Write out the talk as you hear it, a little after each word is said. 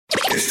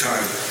It's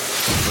time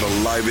for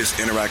the livest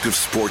interactive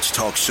sports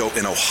talk show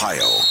in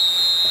Ohio.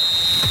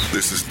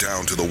 This is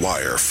Down to the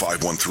Wire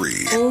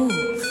 513. Ooh,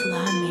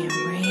 fly me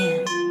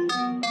ran.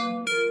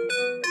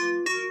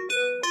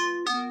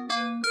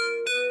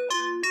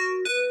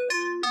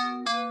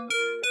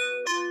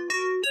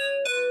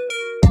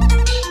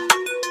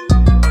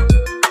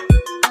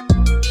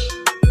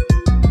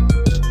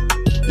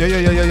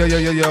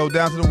 Yo,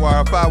 Down to the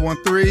Wire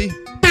 513.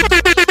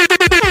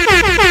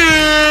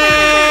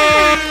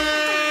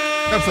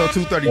 Episode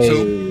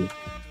 232. Hey,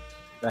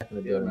 back in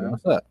the building, man.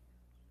 What's up?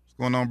 What's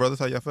going on, brothers?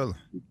 How y'all feeling?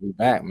 We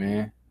back,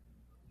 man.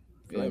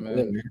 Feeling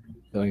good, man.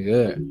 Feeling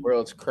good.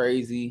 World's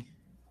crazy.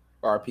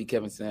 RP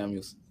Kevin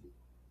Samuels.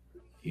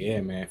 Yeah,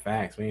 man.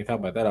 Facts. We ain't talk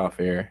about that off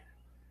air.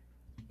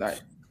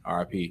 Like,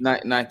 RP.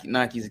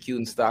 Nike's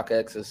accusing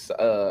StockX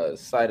of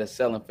site of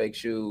selling fake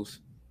shoes.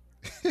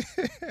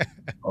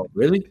 Oh,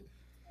 really?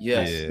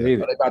 Yes. Yeah. They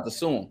about to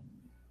sue him.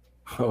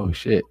 Oh,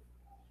 shit.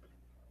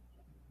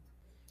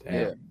 Damn.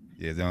 Yeah.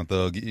 Yeah, Young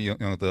Thug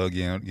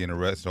getting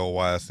arrested, whole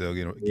YSL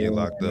getting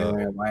locked up.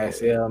 Man,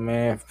 YSL,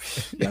 man.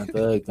 Young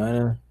Thug,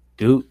 Gunna,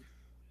 Duke.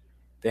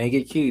 They ain't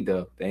get keyed,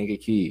 though. They ain't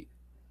get keyed.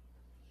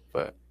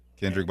 But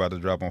Kendrick about to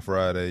drop on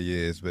Friday.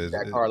 Yeah,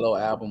 That Carlo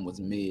album was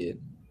mid.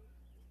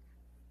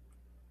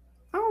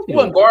 I don't It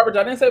wasn't garbage.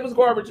 I didn't say it was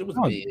garbage. It was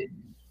mid.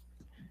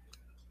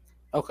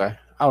 Okay.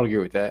 I would agree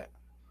with that.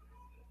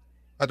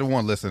 I just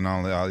want to listen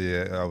only.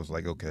 I was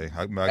like, okay.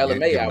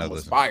 LMA album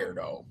was fire,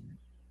 though.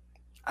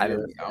 I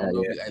don't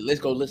know. Let's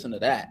go listen to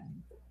that.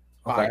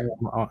 Okay. Fire.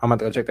 I'm about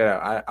to go check that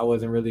out. I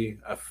wasn't really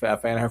a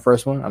fan of her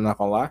first one. I'm not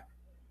going to lie.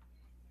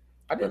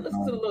 I didn't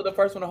listen to the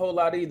first one a whole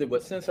lot either,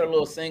 but since her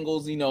little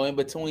singles, in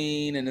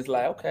between, and it's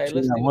like, okay,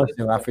 let's do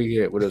this. I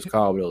forget what it was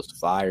called, but it was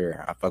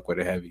fire. I fuck with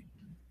it heavy.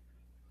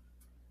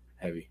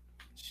 Heavy.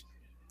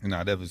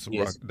 Nah, definitely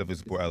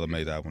support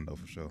LMA's album though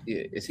for sure.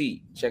 Yeah, it's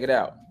heat. Check it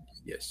out.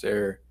 Yes,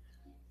 sir.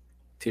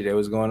 TJ,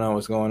 what's going on?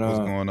 What's going on?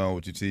 What's going on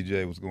with you,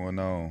 TJ? What's going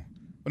on?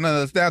 But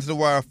no, it's Down to the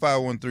Wire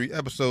 513,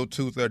 episode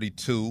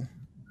 232.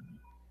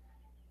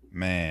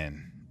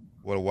 Man,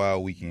 what a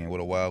wild weekend. What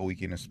a wild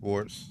weekend in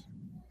sports.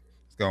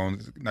 Let's go on,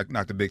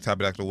 knock the big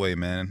topic out of the way,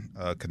 man.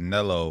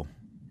 Canelo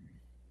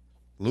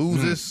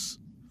loses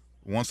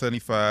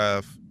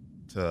 175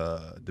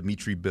 to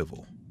Dimitri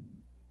Bivol.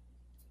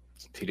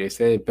 TJ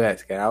said it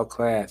best. Got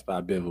outclassed by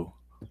Bivol.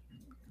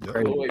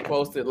 Yep. Lloyd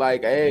posted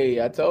like,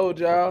 "Hey, I told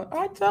y'all.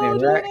 I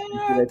told you.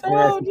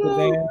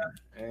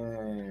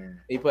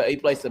 He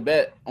placed a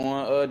bet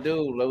on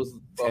dude. That was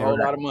a whole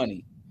lot of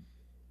money.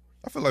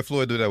 I feel like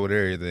Floyd do that with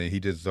everything. He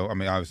just don't. I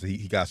mean, obviously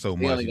he got so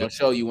much. He only gonna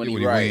show you when he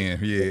win. right.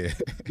 Yeah,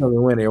 He only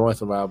win every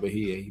once in a while, but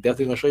he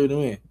definitely gonna show you the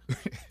win.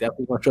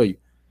 Definitely gonna show you.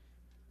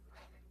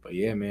 But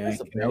yeah, man,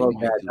 Canelo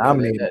got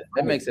dominated.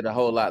 That makes it a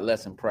whole lot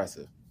less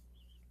impressive.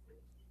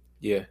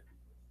 Yeah,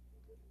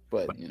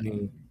 but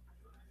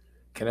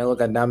Canelo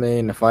got dominated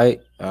in the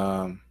fight.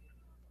 I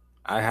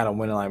had him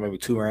winning like maybe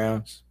 2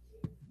 rounds.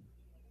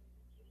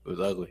 It was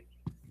ugly.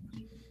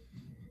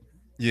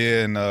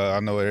 Yeah, and I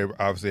know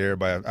obviously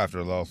everybody after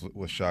the loss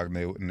was shocked,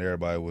 and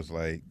everybody was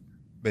like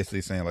basically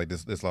saying like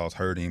this loss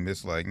hurt him.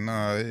 It's like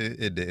nah,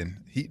 it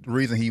didn't. The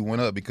reason he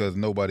went up because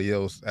nobody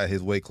else at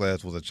his weight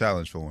class was a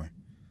challenge for him.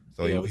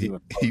 So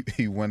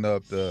he went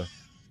up the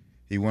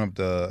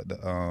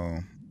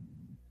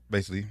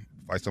basically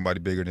fight somebody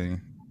bigger than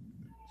him,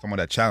 someone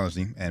that challenged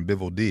him, and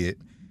Bivol did.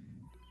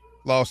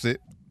 Lost it.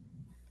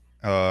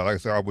 Like I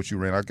said, what you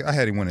ran. I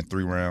had him winning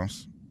 3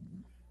 rounds.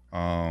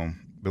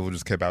 Bivol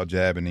just kept out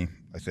jabbing him.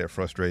 Like I said,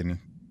 frustrating him,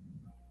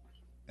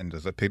 and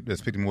just picked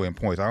him away in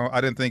points.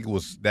 I didn't think it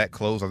was that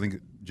close. I think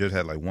it just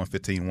had like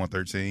 115,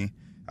 113.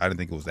 I didn't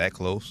think it was that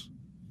close.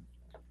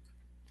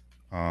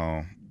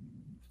 But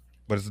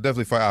it's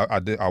definitely a fight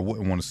I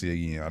wouldn't want to see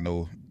again. I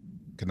know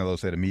Canelo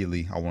said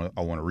immediately, I want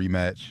a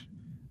rematch.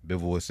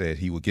 Bivol said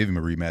he would give him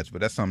a rematch,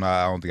 but that's something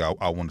I don't think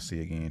I want to see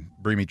again.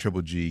 Bring me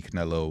Triple G,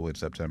 Canelo in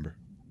September.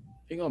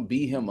 He gonna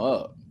beat him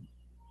up.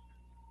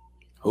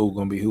 Who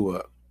gonna beat who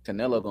up?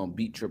 Canelo gonna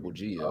beat Triple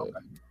G up.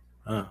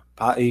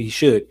 He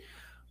should,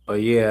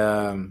 but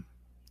yeah,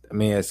 I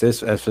mean, as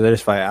for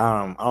this fight,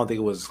 I don't think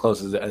it was as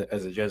close as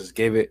the judges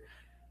gave it.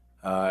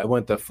 It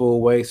went the full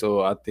way,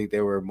 so I think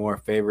they were more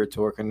favored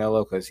toward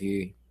Canelo because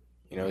he's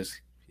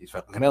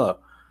fucking Canelo,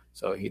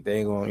 so they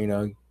ain't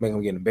gonna make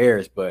him get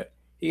embarrassed, but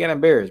he got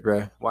embarrassed,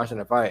 bro. Watching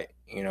the fight,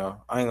 I ain't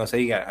gonna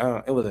say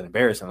it was an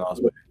embarrassing loss,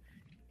 but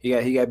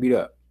he got beat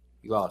up.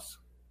 He lost.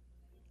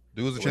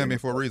 Dude was a champion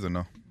for a reason,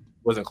 though.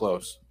 Wasn't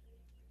close.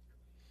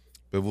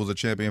 Bivol was a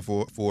champion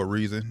for a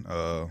reason.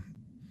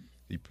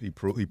 He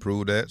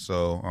proved that.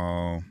 So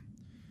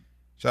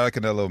shout out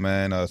Canelo,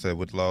 man. I said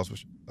with the loss,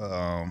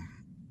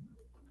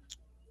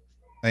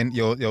 and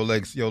your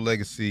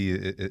legacy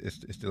is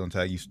still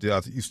intact. You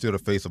still the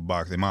face of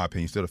boxing, in my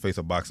opinion. Still the face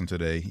of boxing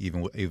today,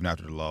 even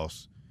after the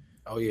loss.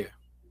 Oh yeah.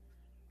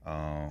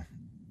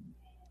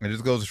 It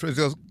just goes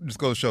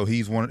to show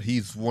he's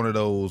one of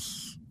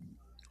those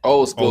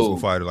old school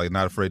fighters, like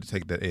not afraid to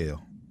take that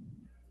L.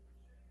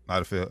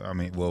 Not afraid. I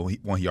mean, well,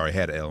 he already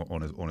had an L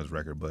on his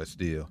record, but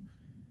still,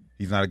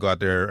 He's not to go out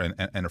there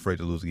and afraid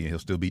to lose again. He'll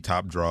still be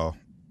top draw. Like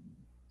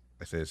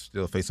I said,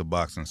 still face of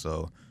boxing.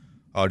 So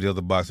all the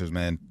other boxers,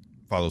 man,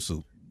 follow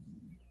suit.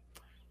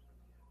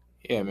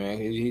 Yeah, man.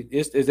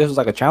 This was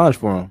like a challenge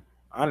for him.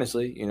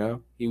 Honestly,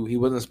 he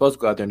wasn't supposed to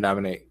go out there and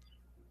dominate,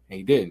 and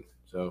he did.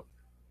 So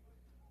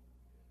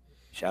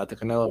shout out to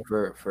Canelo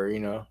for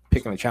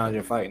picking a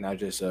challenging fight, not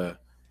just a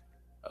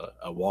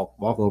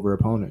walkover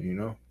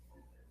opponent.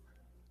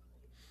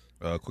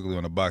 Quickly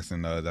on the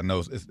boxing, I know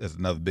it's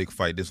another big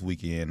fight this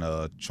weekend.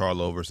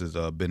 Charlo versus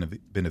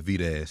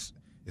Benavidez.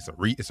 It's a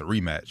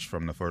rematch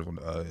from the first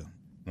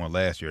one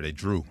last year. They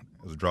drew.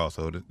 It was a draw.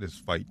 So this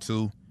fight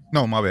 2.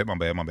 No, my bad. Not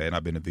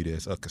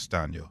Benavidez.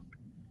 Castano.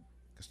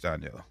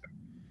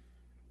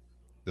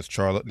 Does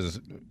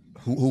Charlo?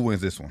 Who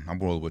wins this one? I'm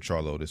rolling with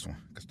Charlo. This one,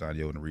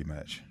 Castano in the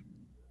rematch.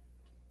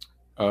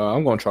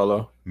 I'm going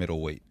Charlo.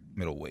 Middleweight.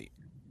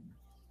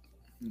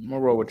 I'm gonna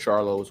roll with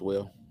Charlo as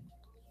well.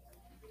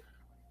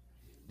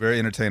 Very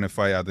entertaining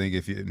fight. I think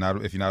if you're not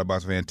a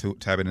boxing fan,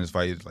 tap into this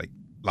fight. It's like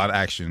a lot of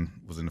action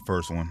was in the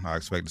first one. I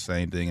expect the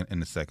same thing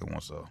in the second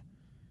one. So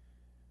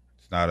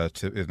it's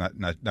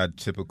not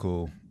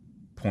typical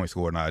point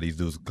score. Now these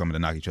dudes coming to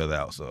knock each other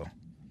out. So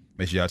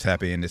make sure y'all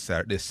tap in this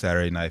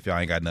Saturday night if y'all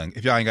ain't got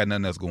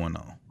nothing else going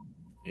on.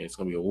 Yeah, it's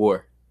gonna be a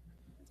war.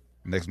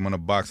 Next month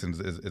of boxing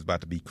is about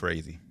to be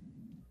crazy.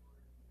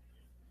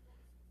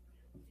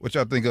 What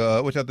y'all think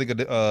of the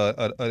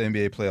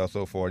NBA playoffs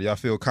so far? Y'all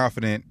feel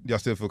confident? Y'all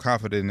still feel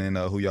confident in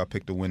who y'all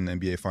picked to win the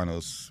NBA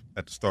Finals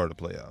at the start of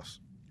the playoffs?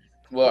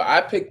 Well,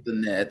 I picked the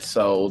Nets,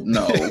 so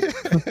no.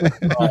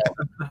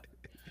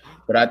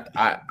 But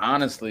I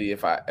honestly,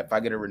 if I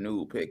get a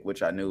renewed pick,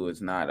 which I knew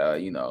is not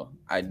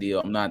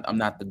ideal. I'm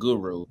not the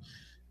guru,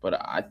 but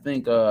I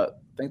think the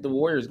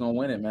Warriors gonna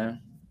win it,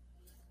 man.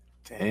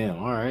 Damn.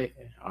 All right.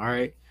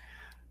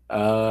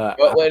 But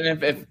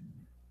if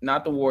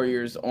not the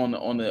Warriors on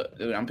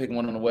the I'm picking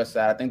one on the West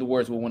side. I think the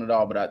Warriors will win it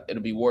all, but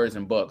it'll be Warriors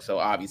and Bucks. So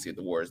obviously, if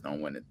the Warriors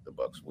don't win it, the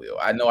Bucks will.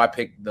 I know I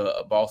picked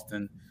the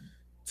Boston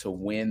to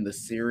win the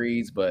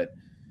series, but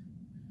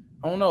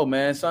I don't know,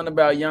 man. Something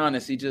about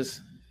Giannis,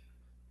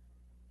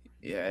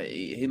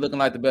 he looking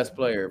like the best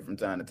player from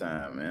time to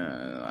time.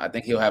 Man. I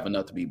think he'll have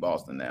enough to beat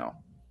Boston now.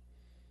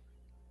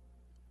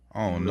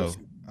 I don't know.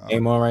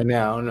 Game on right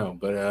now. I don't know,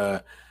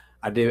 but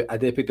I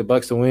did pick the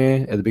Bucks to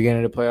win at the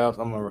beginning of the playoffs.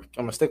 I'm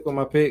gonna stick with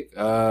my pick.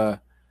 I'm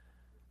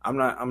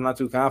not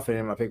too confident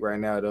in my pick right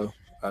now though.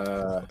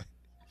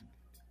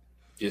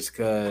 Just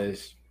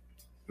because,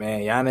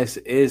 man,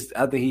 Giannis is.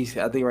 I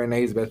think right now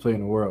he's the best player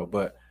in the world.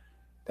 But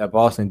that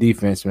Boston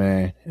defense,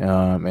 man,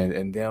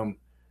 and them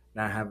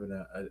not having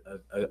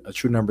a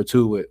true number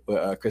 2 with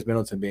Chris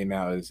Middleton being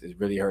out is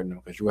really hurting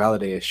them because Drew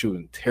Holiday is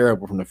shooting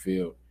terrible from the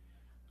field.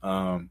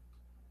 And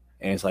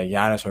it's like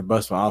Giannis or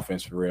bust on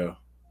offense for real.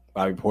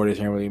 Bobby Portis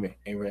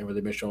ain't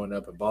really been showing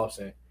up in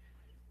Boston.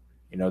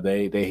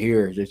 They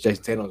hear just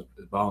Jason Tatum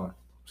is balling.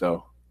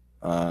 So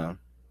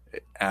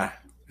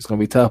it's gonna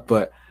be tough,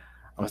 but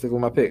I'm gonna stick with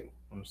my pick.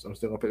 I'm still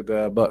gonna pick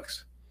the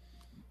Bucks.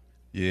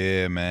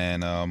 Yeah,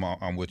 man.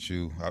 I'm with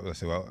you. I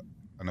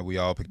know we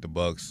all picked the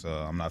Bucks.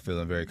 I'm not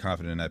feeling very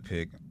confident in that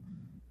pick.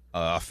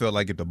 I felt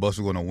like if the Bucks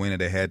were going to win it,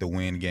 they had to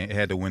win game. They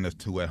had to win the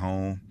 2 at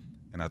home,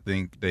 and I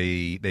think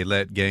they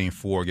let Game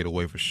 4 get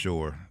away for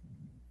sure.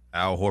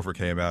 Al Horford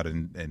came out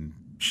and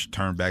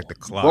turned back the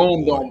clock.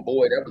 Boom,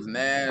 boy, that was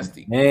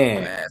nasty.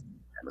 Man,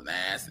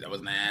 That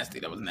was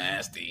nasty.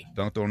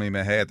 Dunked on him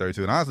at half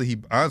 32, and honestly,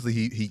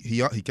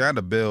 he kind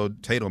of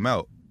bailed Tatum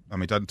out. I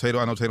mean,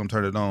 Tatum. I know Tatum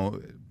turned it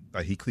on,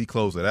 like he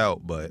closed it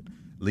out, but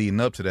leading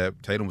up to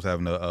that, Tatum was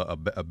having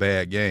a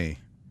bad game.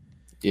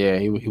 Yeah,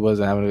 he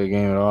wasn't having a good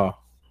game at all.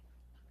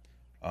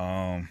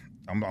 I'm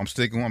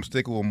sticking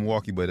with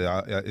Milwaukee, but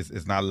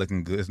it's not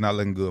looking good. It's not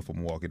looking good for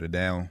Milwaukee. They're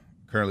down.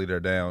 Currently, they're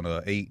down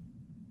 8.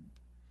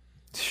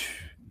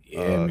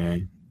 Yeah,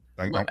 man.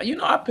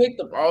 I picked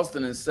the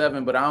Boston in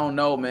 7, but I don't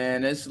know,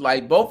 man. It's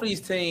like both of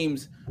these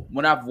teams,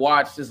 when I've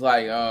watched, it's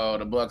like, oh,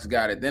 the Bucks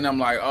got it. Then I'm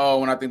like, oh,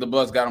 when I think the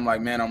Bucks got it, I'm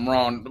like, man, I'm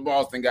wrong. The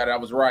Boston got it. I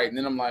was right. And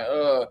then I'm like,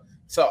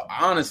 So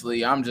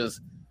honestly, I'm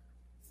just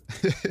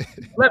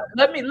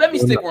let me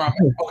stick where I'm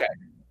at. Okay.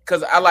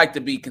 Because I like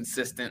to be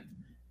consistent.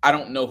 I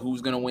don't know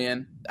who's gonna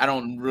win. I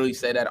don't really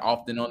say that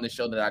often on the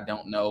show that I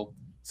don't know.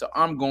 So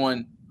I'm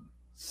going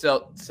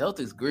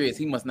Celtics Grizz.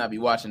 He must not be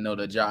watching. No,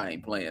 the Ja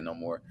ain't playing no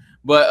more.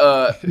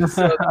 But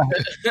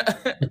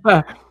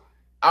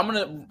I'm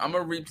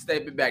gonna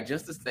restate it back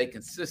just to stay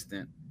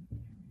consistent.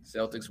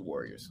 Celtics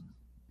Warriors.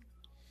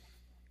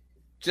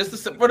 Just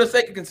for the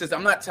sake of consistency.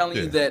 I'm not telling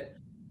you that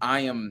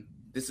I am.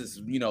 This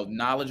is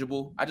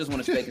knowledgeable. I just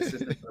want to stay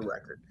consistent for the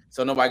record,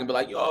 so nobody can be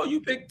like, "Oh,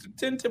 you picked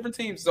 10 different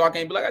teams," so I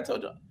can't be like, "I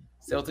told you."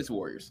 Celtics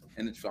Warriors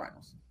in the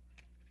finals.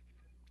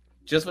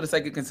 Just for the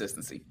sake of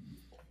consistency.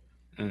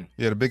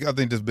 Yeah, I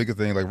think this bigger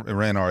thing, like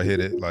Ranar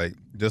hit it, like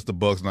just the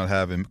Bucks not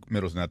having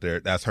Middleton out there,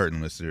 that's hurting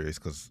this series.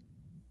 Because,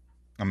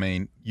 I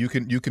mean, you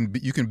can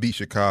beat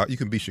Chicago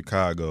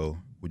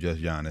with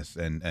just Giannis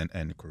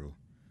and the crew,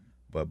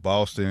 but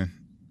Boston,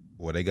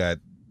 they got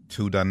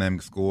 2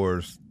 dynamic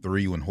scorers,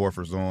 3 when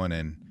Horford's on,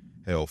 and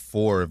hell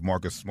 4 if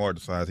Marcus Smart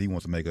decides he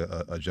wants to make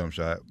a jump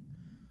shot.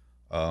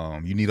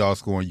 You need all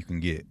scoring you can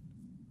get,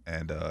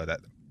 and that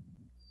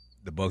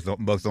the Bucks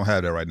don't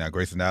have that right now.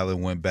 Grayson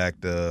Allen went back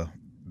to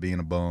being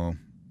a bum.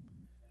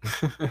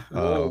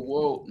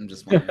 Whoa! I'm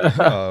just playing.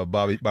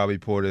 Bobby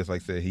Portis,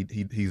 like I said,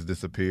 he's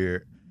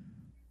disappeared.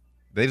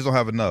 They just don't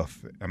have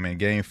enough. I mean,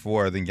 Game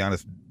 4, I think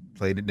Giannis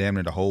played it damn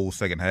near the whole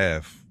second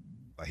half.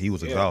 Like he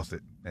was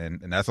exhausted,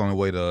 and that's the only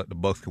way the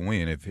Bucks can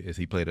win if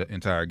he played the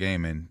entire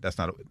game. And that's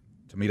not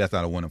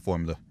a winning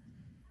formula.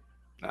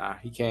 Nah,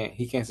 he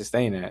can't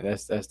sustain that.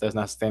 That's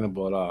not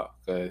sustainable at all.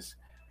 Because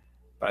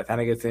by the time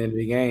they get to the end of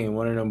the game,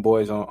 one of them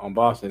boys on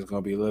Boston is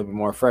going to be a little bit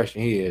more fresh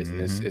than he is, and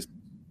it's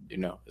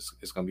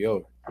going to be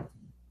over.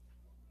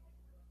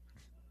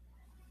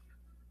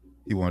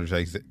 He wanted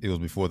to say it was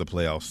before the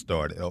playoffs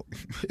started. Okay,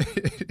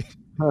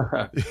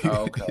 I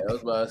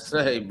was about to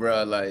say,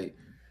 bro, like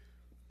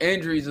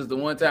injuries is the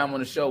one time on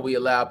the show we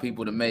allow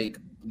people to make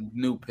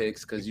new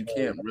picks because you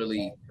can't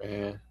really.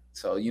 Man.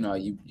 So you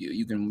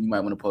might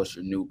want to post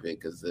your new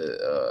pick because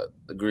the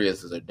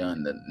Grizzlies are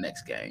done the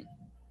next game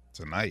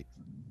tonight.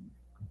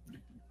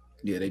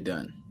 Yeah, they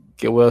done.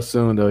 Get well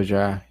soon though,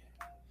 Jai.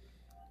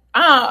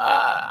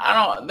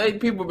 I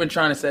don't. People have been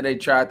trying to say they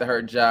tried to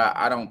hurt Ja.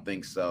 I don't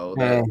think so.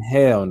 Man,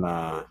 hell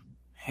nah,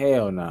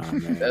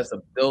 man.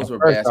 Those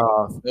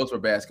were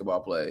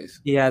basketball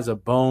plays. He has a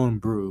bone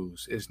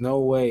bruise. There's no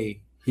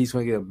way he's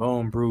gonna get a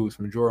bone bruise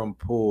from Jordan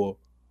Poole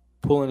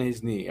pulling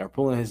his knee or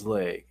pulling his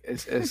leg.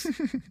 It's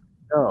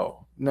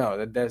no.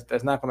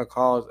 That's not gonna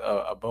cause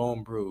a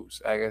bone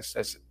bruise. I guess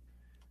that's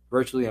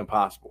virtually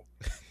impossible.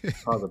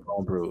 Cause a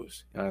bone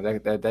bruise.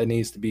 That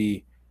needs to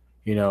be,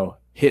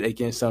 hit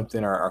against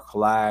something or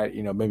collide,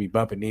 maybe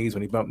bumping knees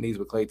when he bumped knees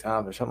with Klay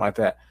Thompson or something like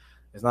that.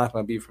 It's not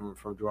going to be from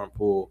Jordan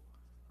Poole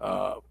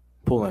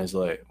pulling his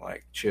leg.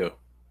 Like, chill.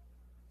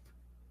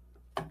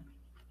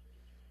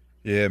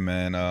 Yeah,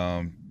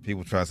 man.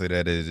 People try to say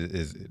that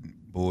is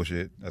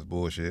bullshit. That's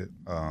bullshit.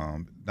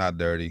 Not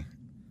dirty.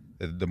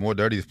 The more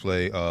dirtiest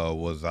play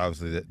was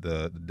obviously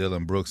the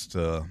Dylan Brooks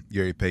to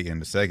Gary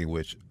Payton II,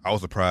 which I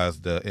was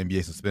surprised the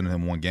NBA suspended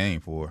him 1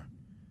 game for.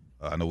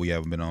 I know we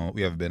haven't been on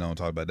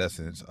talking about that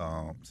since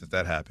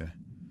that happened.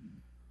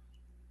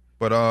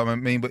 But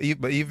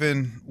but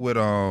even with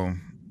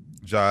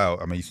Ja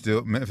out, I mean,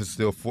 Memphis is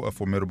still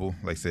formidable.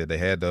 Like I said, they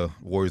had the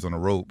Warriors on the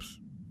ropes,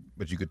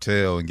 but you could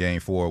tell in Game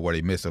 4 where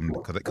they missed them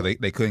because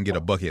they couldn't get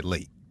a bucket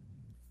late.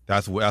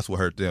 That's what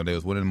hurt them. They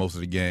was winning most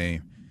of the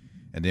game,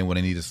 and then when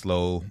they needed to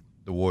slow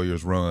the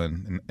Warriors'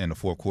 run in the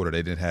fourth quarter,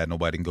 they didn't have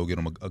nobody can go get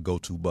them a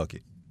go-to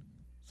bucket.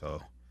 So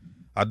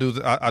I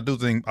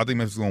think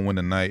Memphis is gonna win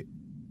tonight.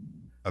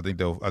 I think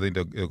they'll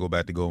go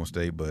back to Golden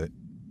State, but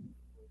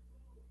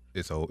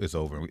it's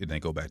over. It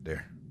ain't go back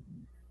there.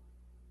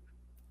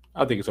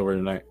 I think it's over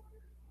tonight.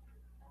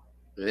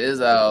 It's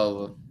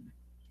over.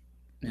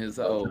 It's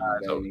over,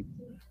 baby.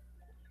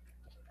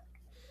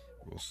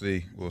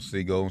 We'll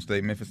see. Golden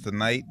State, Memphis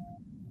tonight.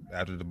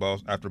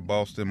 After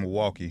Boston,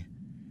 Milwaukee.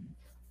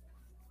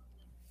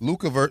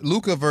 Luka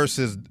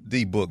versus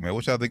D Book, man.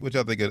 What y'all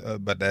think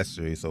about that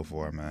series so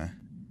far, man?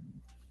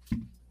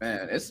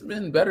 Man, it's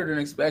been better than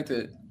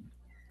expected.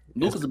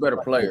 Luka's a better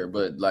player,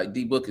 but like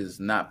D Book is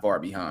not far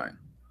behind.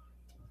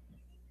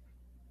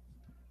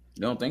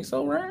 You don't think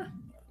so, Ryan?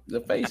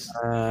 The face.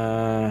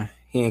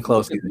 He ain't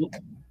close either.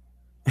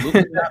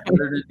 Luka's not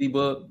better than D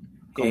Book.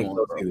 He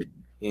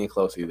ain't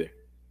close either.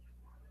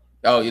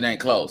 Oh, it ain't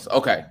close.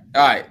 Okay.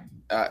 All right.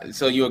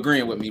 So you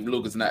agreeing with me?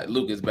 Luka's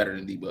better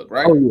than D Book,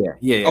 right? Oh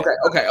yeah.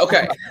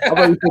 Okay. I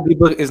thought you said D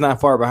Book is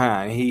not far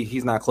behind.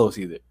 He's not close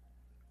either.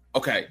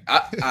 Okay,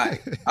 I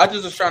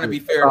just was trying to be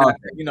fair, not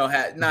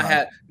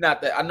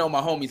that I know my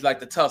homies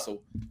like to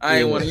tussle. I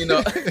ain't want to,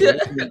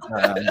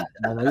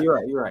 No,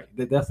 you're right.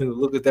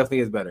 Lucas definitely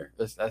is better.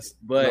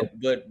 But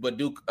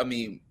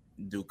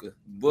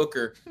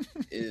Booker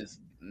is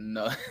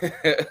no,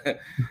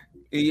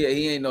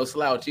 he ain't no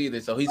slouch either.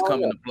 So he's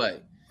coming to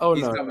play.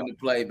 He's coming to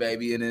play,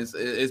 baby, and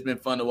it's been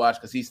fun to watch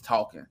because he's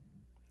talking.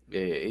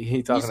 Yeah,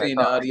 he talking. You seen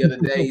the other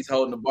day he's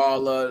holding the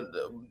ball.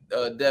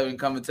 Devin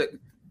coming to.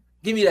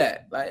 Give me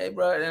that, like, hey,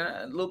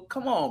 bro. Look,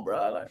 come on,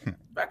 bro. Like,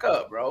 back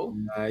up, bro.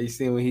 You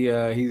seen when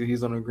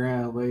he's on the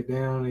ground, lay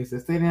down. He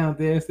said, "Stay down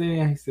there, stay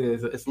down." He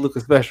says, "It's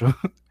Lucas special."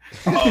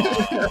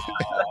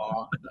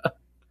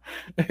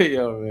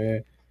 Yo,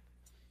 man.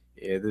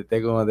 Yeah,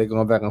 they're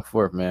going back and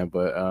forth, man.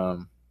 But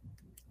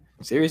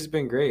series has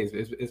been great.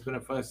 It's been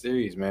a fun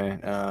series,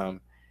 man.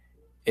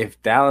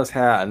 If Dallas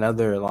had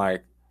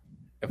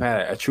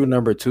a true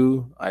number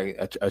 2,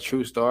 like a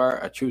true star,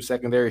 a true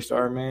secondary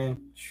star, man.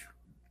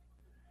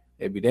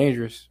 It'd be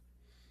dangerous.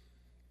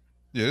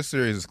 Yeah, this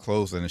series is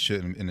close and it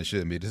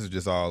shouldn't be. This is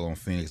just all on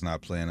Phoenix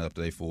not playing up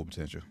to their full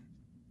potential.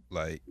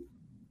 Like,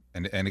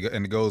 and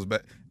it goes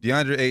back.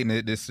 DeAndre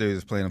Ayton, this series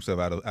is playing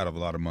himself out of a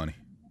lot of money.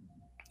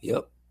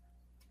 Yep.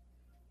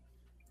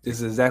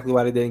 This is exactly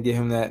why they didn't give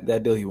him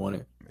that deal he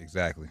wanted.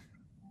 Exactly,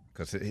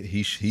 because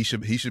he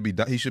should be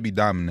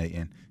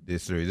dominating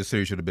this series. This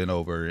series should have been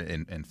over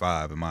in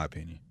 5, in my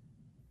opinion.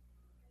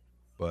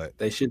 But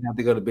they shouldn't have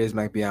to go to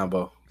Bismack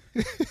Biyombo.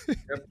 Yep.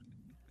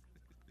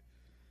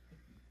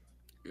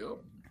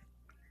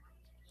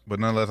 But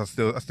nonetheless, I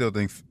still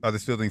think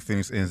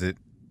Phoenix ends it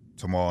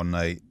tomorrow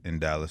night in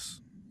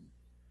Dallas.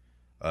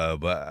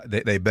 But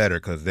they better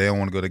because they don't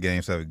want to go to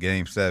Game 7.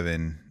 Game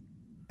 7,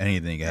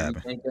 anything can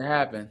happen. Anything can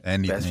happen.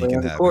 Anything Best player can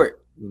on the happen.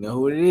 court. You know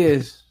who it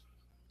is.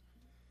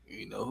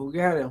 You know who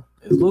got him.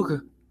 It's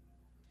Luka.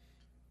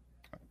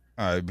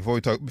 All right, before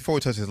we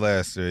touch this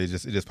last series,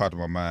 it just popped in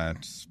my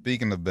mind.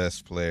 Speaking of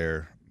best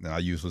player, and I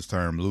use this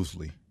term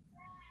loosely.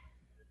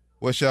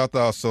 What's y'all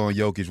thoughts on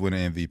Jokic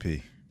winning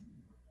MVP?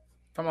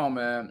 Come on,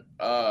 man.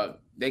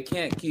 They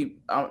can't keep.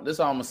 This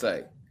is all I'm gonna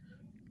say.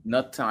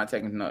 Nothing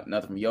taking nothing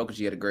from Jokic.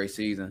 He had a great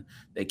season.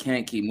 They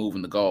can't keep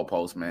moving the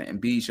goalposts, man.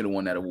 And B should have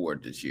won that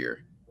award this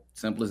year.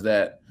 Simple as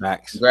that.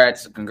 Max.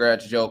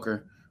 Congrats,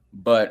 Joker.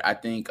 But I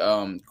think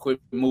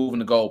quit moving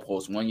the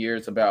goalposts. 1 year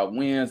it's about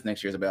wins.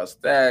 Next year it's about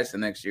stats. The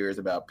next year is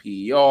about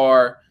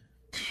PER.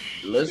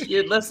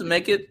 Let's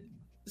make it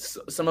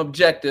some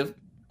something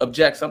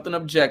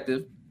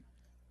objective,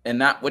 and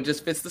not what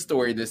just fits the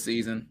story this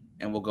season.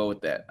 And we'll go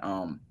with that.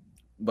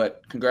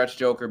 But congrats,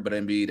 Joker. But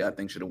Embiid, I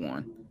think, should have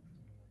won.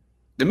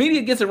 The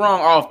media gets it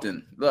wrong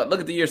often. Look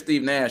at the year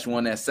Steve Nash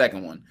won that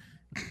second one.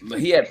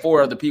 He had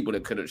 4 other people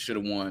that should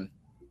have won.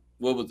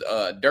 What was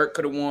Dirk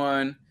could have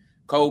won?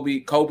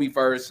 Kobe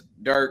first,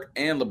 Dirk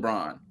and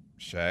LeBron.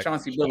 Shaq.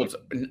 Chauncey Billups,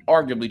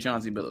 arguably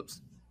Chauncey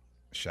Billups.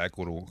 Shaq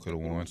could have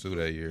won too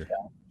that year.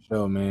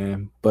 Sure,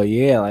 man. But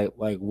yeah,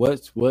 like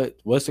what's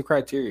the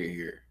criteria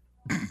here?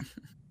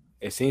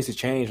 It seems to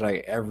change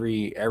like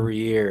every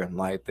year.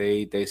 Like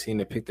they seem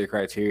to pick their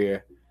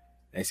criteria.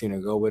 They seem to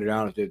go with it. I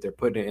don't know if they're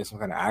putting it in some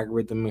kind of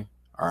algorithm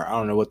or I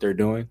don't know what they're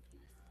doing.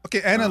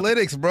 Okay,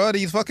 analytics, bro.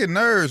 These fucking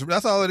nerds.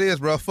 That's all it is,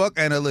 bro. Fuck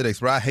analytics,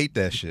 bro. I hate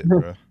that shit,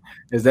 bro.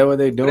 Is that what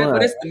they're doing?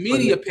 But it's the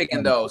media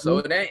picking though, so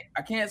it ain't.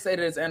 I can't say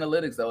that it's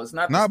analytics though. It's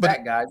not the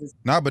stat guys.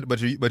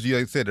 But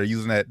you said they're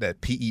using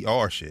that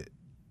PER shit.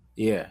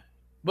 Yeah.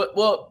 But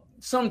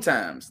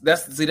sometimes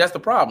that's the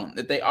problem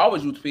that they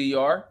always use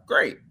PER.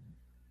 Great,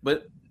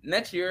 but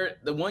next year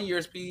the 1 year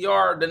is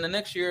PER, then the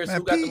next year is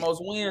who got the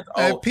most wins.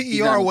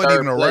 PER wasn't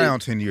even around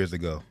 10 years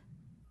ago.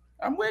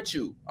 I'm with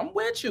you. I'm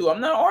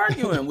not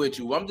arguing with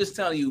you. I'm just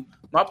telling you.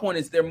 My point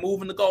is they're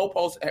moving the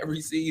goalposts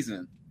every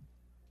season.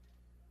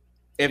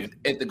 If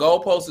the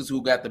goalpost is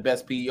who got the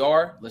best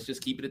PER, let's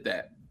just keep it at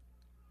that.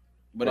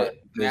 But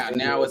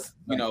now it's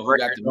who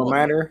got the don't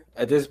matter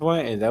at this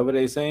point. Is that what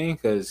they're saying?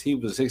 Because he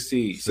was 6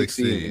 seed.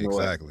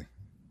 Exactly.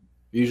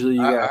 Usually,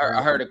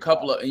 I heard a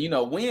couple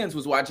of wins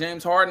was why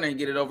James Harden didn't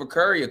get it over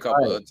Curry a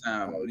couple of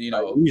times.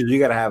 Usually you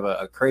got to have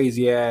a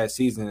crazy ass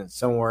season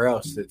somewhere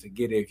else to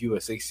get it if you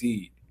a 6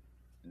 seed.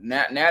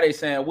 Now they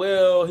saying,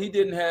 well, he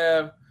didn't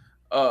have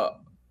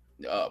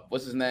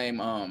what's his name?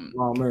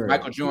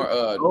 Michael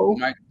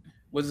Jordan.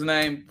 What's his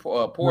name?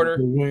 Porter.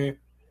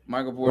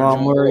 Michael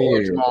Porter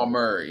or Jamal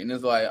Murray. And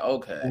it's like,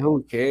 okay.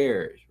 Who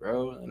cares,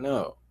 bro?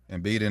 No.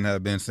 And B didn't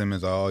have Ben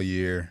Simmons all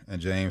year, and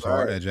James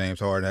Harden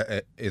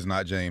is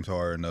not James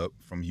Harden up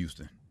from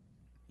Houston.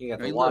 He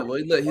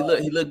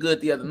looked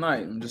good the other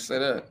night. I'm just say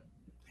that.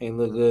 He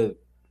looked good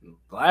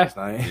last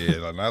night.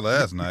 Yeah, not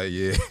last night.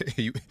 Yeah,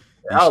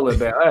 I looked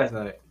bad last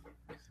night.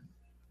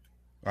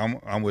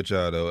 I'm with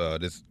y'all though.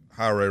 This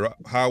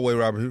highway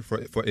robbery for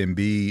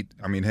Embiid.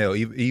 I mean, hell,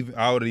 even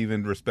I would have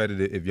even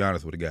respected it if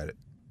Giannis would have got it.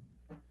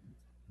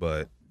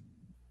 But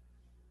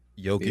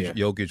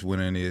Jokic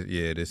winning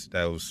it,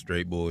 that was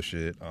straight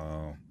bullshit.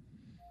 I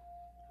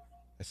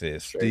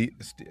said Steve.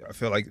 I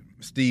felt like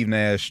Steve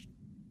Nash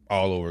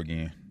all over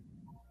again.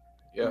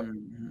 Yep.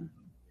 Mm-hmm.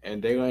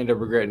 And they're gonna end up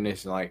regretting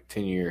this in like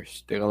 10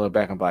 years. They're gonna look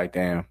back and be like,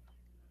 "Damn,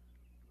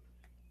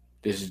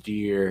 this is the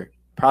year."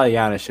 Probably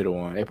Giannis should have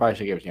won. They probably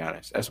should give it to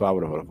Giannis. That's what I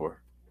would have voted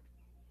for.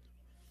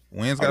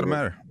 Wins got to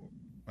matter.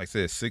 Like I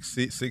said, six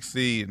seed.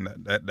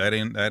 That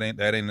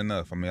ain't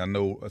enough. I mean, I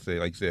know. Like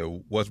you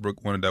said,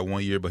 Westbrook won that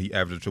 1 year, but he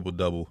averaged a triple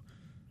double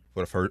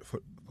for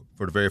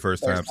the very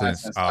first time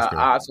since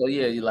Oscar. So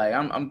yeah, you like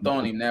I'm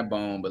throwing him that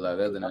bone, but like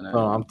other than that,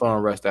 I'm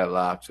throwing Russ that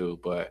lob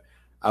too. But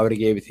I would have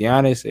gave it to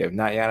Giannis. If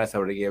not Giannis, I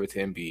would have gave it to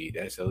Embiid.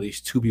 That's at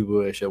least 2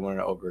 people that should win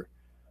it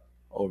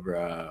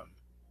over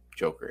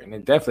Joker, and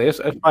it definitely it's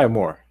probably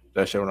more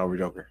that should win over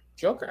Joker.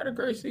 Joker had a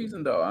great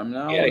season, though. I mean,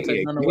 I don't want to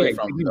take none away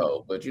from him,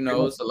 though. But,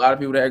 it's a lot of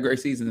people that had great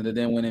seasons that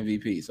didn't win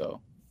MVP,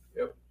 so.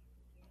 Yep.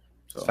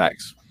 So,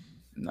 facts.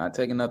 Not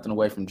taking nothing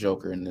away from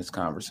Joker in this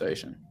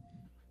conversation.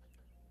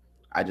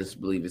 I just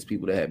believe it's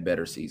people that had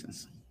better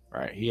seasons.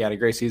 Right. He had a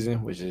great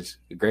season, which is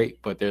great,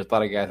 but there's a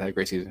lot of guys that had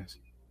great seasons.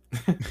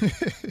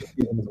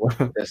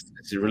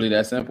 It's really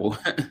that simple.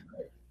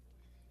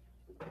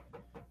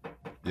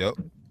 Yep.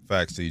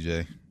 Facts,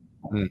 TJ.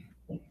 In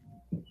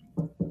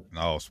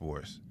all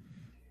sports.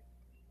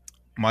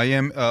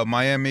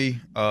 Miami.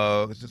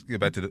 Let's just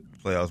get back to the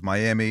playoffs.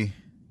 Miami,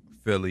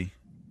 Philly.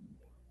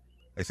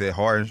 They said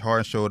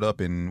Harden showed up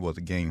in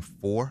Game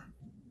 4.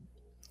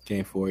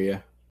 Game 4, yeah.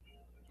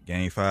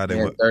 Game 5, they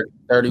had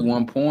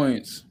 31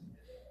 points.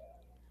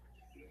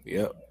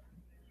 Yep.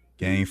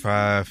 Game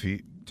 5,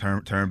 he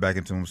turned back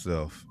into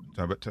himself.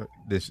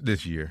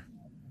 This year.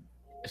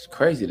 It's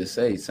crazy to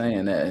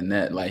saying that, and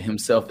that like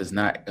himself is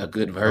not a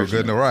good version.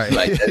 Good and right.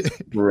 Like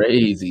that's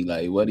crazy.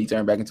 Like what he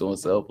turned back into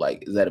himself.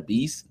 Like is that a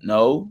beast?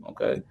 No.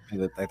 Okay.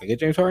 Like they get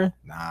James Harden?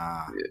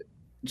 Nah.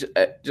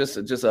 Just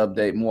an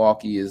update.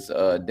 Milwaukee is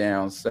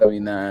down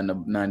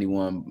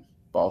 79-91.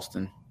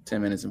 Boston.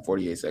 10 minutes and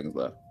 48 seconds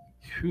left.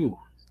 Phew.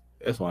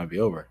 This one might be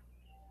over.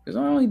 It's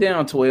only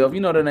down 12.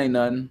 You know that ain't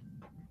nothing.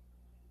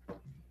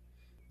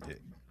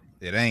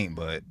 It ain't,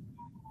 but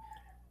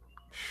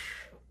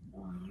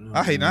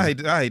I hate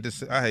to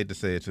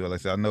say it too. Like I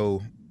said, I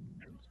know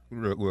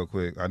real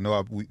quick. I know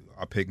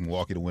I picked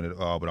Milwaukee to win it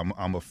all, but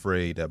I'm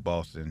afraid that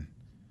Boston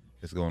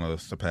is going to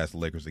surpass the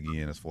Lakers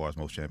again as far as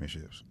most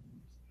championships.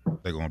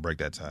 They're going to break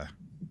that tie.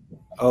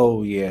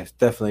 Oh yes,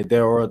 definitely.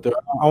 They're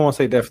I won't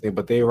say definitely,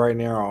 but they right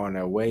now are on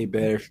a way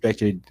better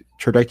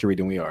trajectory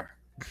than we are.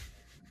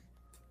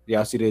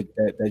 Y'all see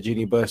that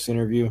Jeannie Buss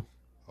interview?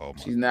 Oh,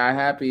 she's not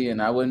happy,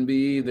 and I wouldn't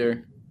be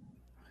either.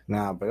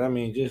 Nah, but I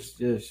mean,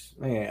 just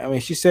man. I mean,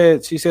 she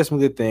said some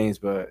good things,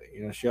 but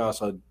you know, she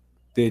also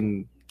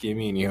didn't give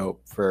me any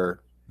hope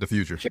for the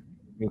future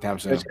anytime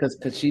soon.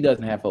 Because she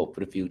doesn't have hope for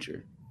the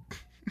future.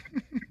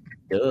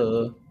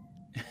 Duh.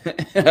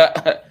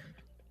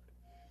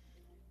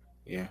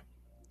 Yeah.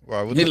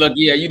 Well, look,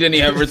 yeah, you didn't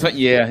even have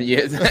yeah.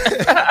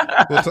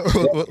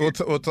 We'll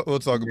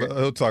talk about.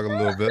 He'll talk a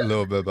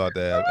little bit about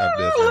that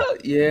after this.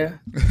 Yeah,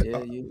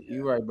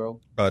 you're right, bro.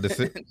 But this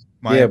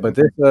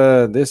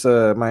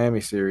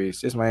Miami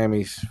series, this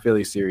Miami's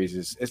Philly series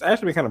it's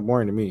actually been kind of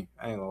boring to me.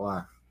 I ain't gonna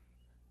lie.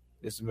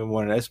 This has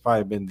been that's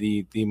probably been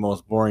the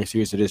most boring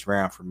series of this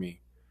round for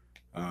me.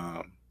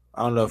 I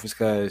don't know if it's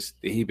because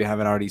the Heat been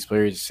having all these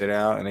players sit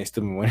out and they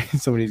still been winning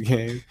some of these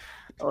games.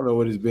 I don't know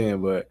what it's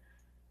been, but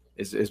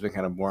it's been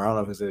kind of boring. I don't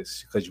know if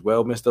it's because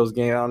Joel missed those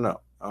games. I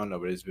don't know,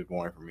 but it's been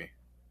boring for me.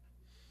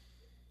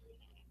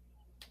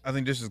 I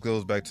think this just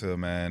goes back to,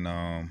 man,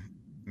 I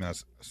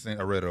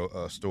read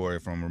a story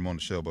from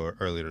Ramona Shelby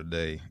earlier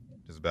today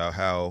just about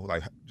how,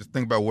 like, just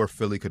think about where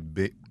Philly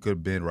could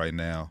have been right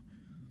now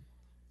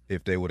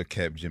if they would have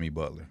kept Jimmy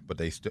Butler. But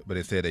they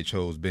said they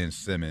chose Ben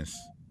Simmons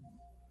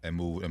and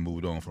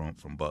moved on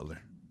from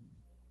Butler.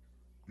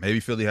 Maybe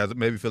Philly has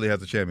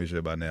a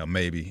championship by now.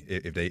 Maybe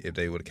if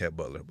they would have kept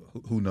Butler,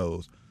 but who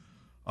knows?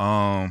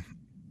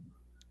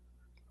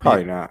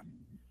 Probably not.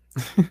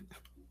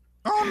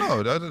 I don't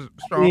know. That is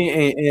strong.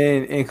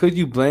 And could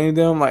you blame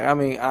them? Like, I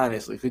mean,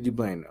 honestly, could you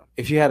blame them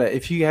if you had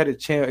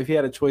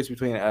a choice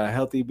between a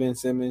healthy Ben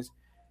Simmons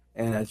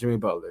and a Jimmy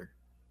Butler?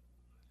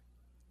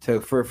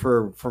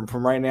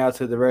 From right now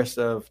to the rest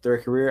of their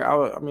career, I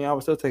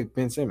would still take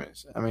Ben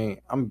Simmons. I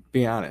mean, I'm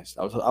being honest.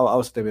 I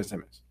would still take Ben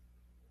Simmons.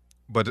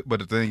 But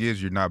the thing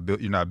is, you're not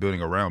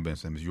building around Ben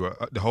Simmons.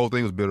 The whole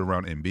thing was built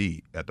around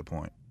Embiid at the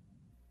point,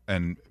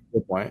 and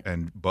good point.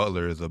 And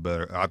Butler is a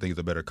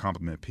better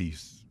complement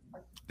piece.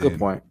 Good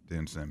point.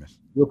 Than Simmons.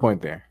 Good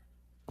point there.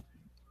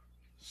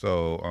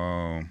 So,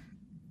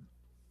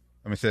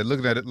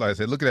 looking at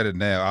it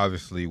now,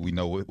 obviously we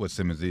know what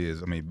Simmons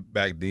is. I mean,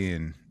 back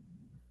then,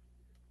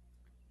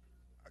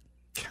 I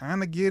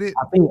kind of get it.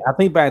 I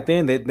think back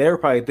then they were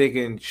probably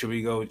thinking, should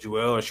we go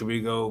Joel or should we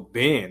go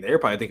Ben? They were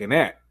probably thinking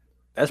that.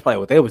 That's probably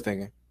what they was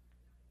thinking.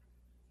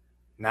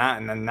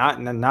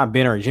 Not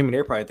Ben or Jimmy.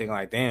 They're probably thinking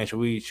like, damn, should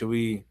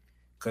we?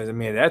 Because I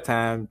mean, at that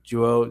time,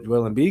 Joel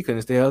Embiid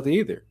couldn't stay healthy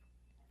either,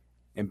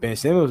 and Ben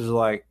Simmons was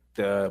like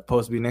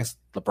supposed to be next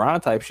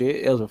LeBron type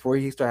shit. It was before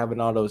he started having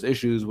all those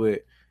issues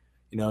with,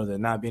 the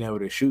not being able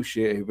to shoot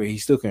shit, but he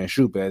still couldn't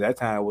shoot. But at that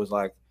time, it was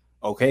like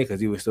okay because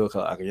he was still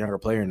like a younger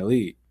player in the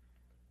league.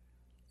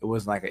 It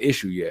wasn't like an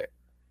issue yet.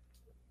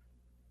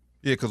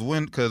 Yeah, because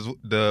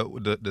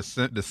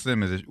the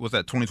Simmons was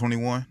that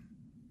 2021,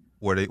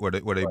 where they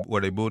booted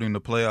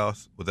the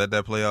playoffs. Was that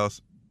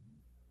playoffs?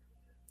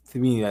 To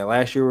me, like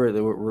last year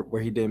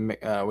where he didn't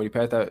when he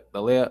passed out the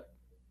layup.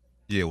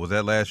 Yeah, was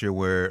that last year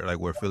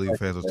where Philly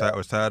fans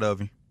was tired of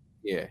him?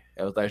 Yeah,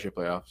 that was last year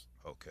playoffs.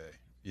 Okay,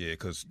 yeah,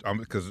 because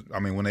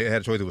when they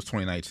had a choice, it was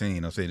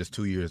 2019. I'm saying just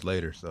 2 years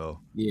later. So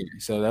yeah,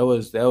 so that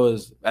was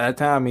at that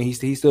time. I mean,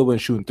 he still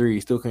wasn't shooting three. He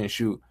still couldn't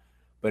shoot.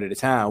 But at the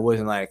time, it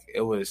wasn't like it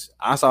was.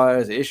 I saw it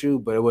as an issue,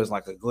 but it wasn't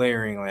like a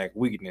glaring like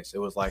weakness. It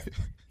was like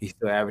he's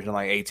still averaging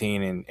like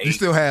 18 and 8. You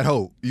still had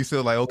hope. You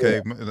still like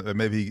okay, yeah.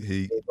 Maybe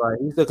he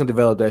still can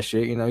develop that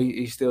shit.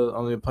 He's still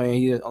only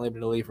playing. He's only been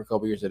in the league for a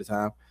couple years at a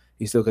time.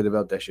 He still could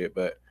develop that shit.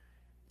 But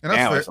and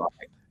that's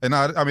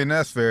fair. I mean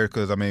that's fair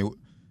because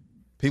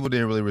people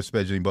didn't really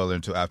respect Jimmy Butler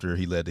until after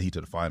he led the Heat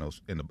to the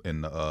finals in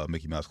the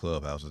Mickey Mouse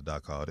Clubhouse, as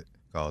Doc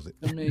calls it.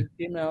 The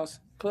Mickey Mouse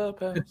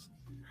Clubhouse.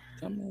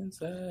 Come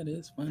inside,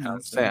 it's funny.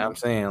 I'm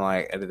saying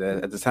like at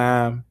the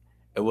time,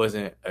 it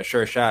wasn't a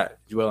sure shot.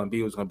 Joel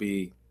Embiid was going to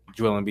be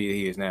Joel Embiid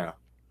he is now.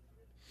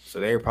 So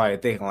they were probably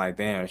thinking like,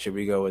 damn, should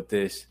we go with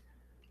this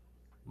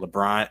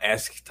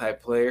LeBron-esque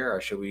type player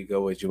or should we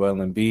go with Joel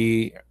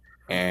Embiid?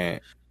 And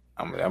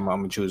I'm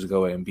going to choose to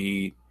go with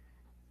Embiid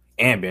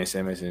and Ben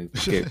Simmons and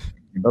get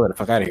the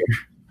fuck out of here.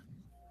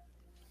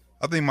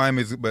 I think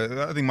Miami's going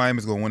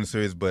to win the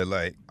series, but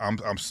like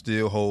I'm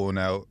still holding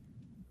out.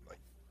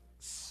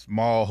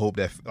 small hope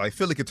that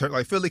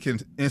Philly can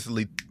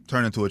instantly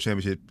turn into a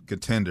championship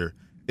contender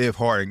if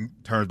Harden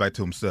turns back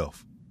to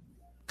himself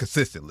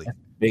consistently.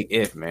 Big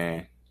if,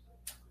 man.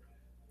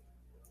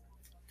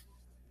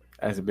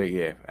 That's a big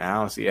if. I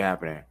don't see it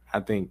happening. I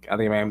think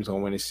Miami's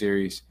gonna win this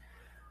series,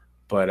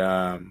 but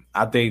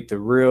I think the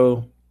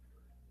real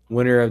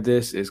winner of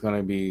this is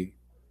gonna be.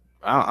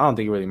 I don't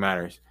think it really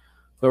matters.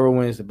 Whoever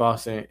wins the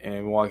Boston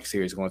and Milwaukee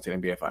series is going to the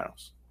NBA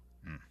Finals.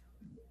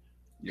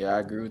 Yeah, I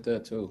agree with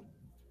that too.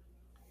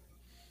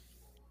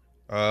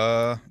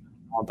 I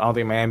don't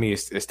think Miami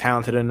is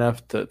talented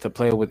enough to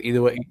play with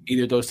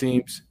either of those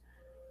teams.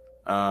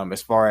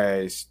 As far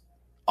as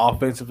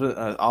offensively,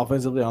 I don't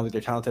think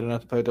they're talented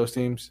enough to play with those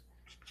teams.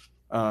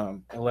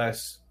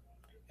 Unless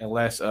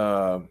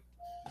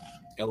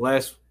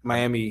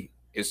Miami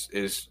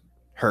is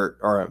hurt,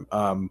 or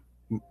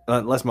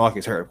unless Milwaukee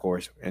is hurt, of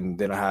course, and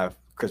they don't have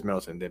Chris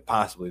Middleton, then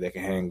possibly they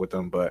can hang with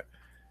them. But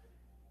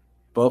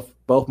both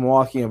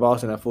Milwaukee and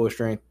Boston at full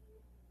strength,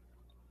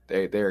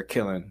 they're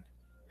killing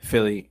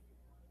Philly.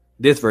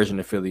 This version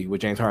of Philly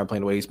with James Harden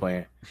playing the way he's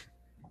playing,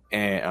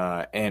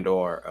 and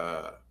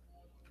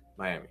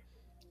Miami.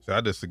 So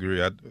I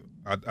disagree. I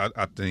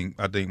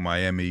think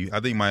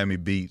Miami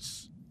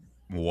beats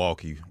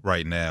Milwaukee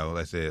right now.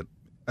 Like I said,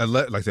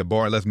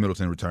 bar unless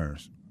Middleton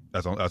returns.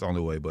 That's the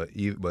only way. But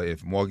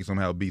if Milwaukee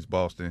somehow beats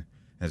Boston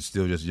and it's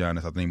still just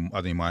Giannis,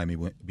 I think Miami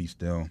beats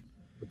them.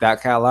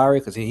 Without Kyle Lowry,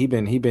 because he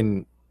been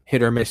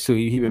hit or miss too.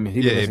 He been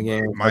missing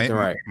games.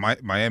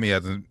 Miami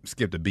hasn't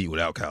skipped a beat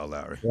without Kyle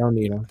Lowry. They don't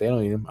need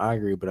him. I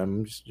agree, but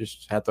I'm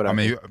just have to. I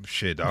mean,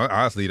 shit.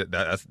 Honestly,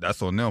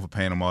 that's on them for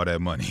paying them all that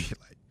money.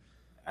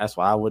 That's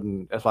why I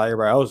wouldn't. That's why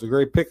everybody, it's a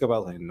great pickup. I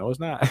was like, no, it's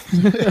not.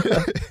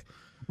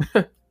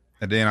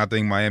 And then I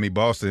think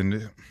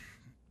Miami-Boston.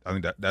 I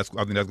think that's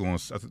going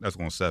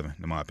 7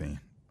 in my opinion.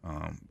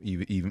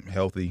 Even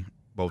healthy,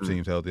 both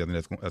teams healthy. I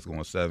think that's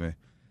going 7.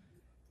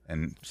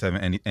 And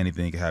 7,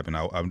 anything can happen.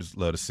 I would just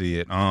love to see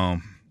it.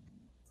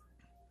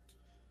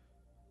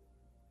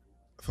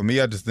 For me,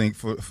 I just think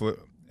for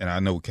and I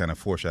know kind of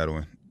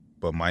foreshadowing,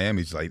 but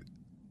Miami's like,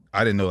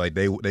 I didn't know like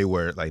they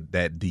were like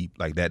that deep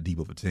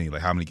of a team.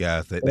 Like how many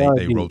guys that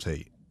they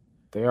rotate.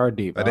 They are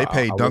deep. Like they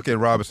paid Duncan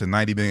Robinson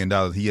 $90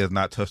 million. He has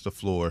not touched the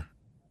floor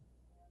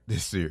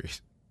this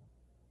series.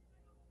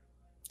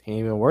 He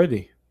ain't been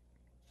worthy.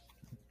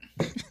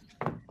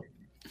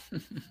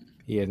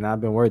 He has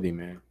not been worthy,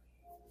 man.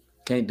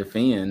 Can't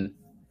defend.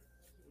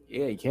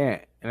 Yeah, he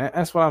can't, and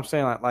that's what I'm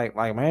saying. Like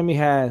Miami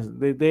has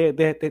they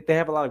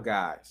have a lot of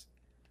guys,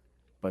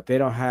 but they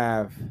don't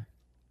have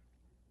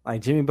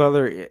like Jimmy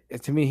Butler.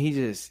 To me,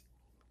 he's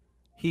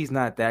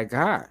not that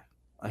guy.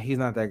 Like, he's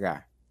not that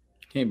guy.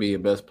 Can't be your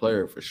best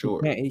player for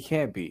sure. He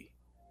can't be,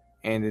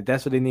 and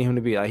that's what they need him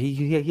to be. Like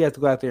he has to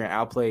go out there and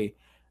outplay.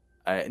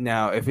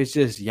 Now, if it's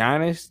just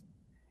Giannis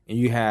and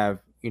you have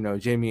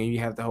Jimmy and you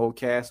have the whole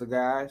cast of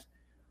guys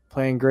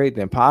playing great,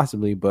 then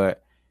possibly.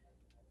 But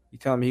you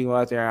tell me he can go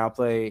out there and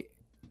outplay.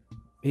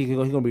 He's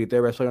going to be the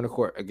third best player on the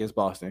court against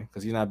Boston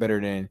because he's not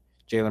better than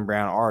Jaylen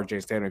Brown or Jay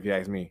Statham, if you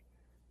ask me.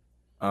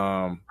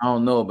 I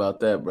don't know about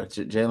that, but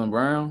Jaylen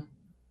Brown,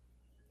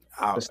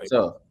 that's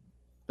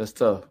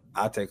tough.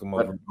 I'll take him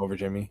over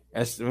Jimmy.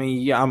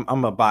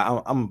 I'm a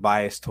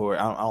biased toward.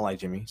 I don't like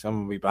Jimmy, so I'm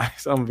gonna be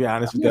biased. I'm gonna be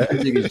honest with that. I'm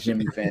not the biggest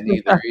Jimmy fan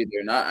either.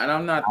 And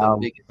I'm not the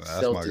biggest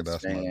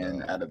Celtics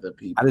fan out of the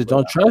people. I just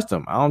don't trust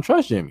him. I don't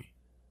trust Jimmy.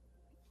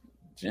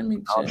 Jimmy,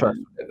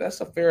 that's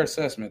a fair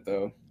assessment,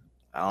 though.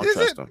 I don't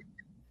trust him.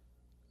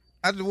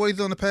 After what he's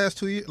done the past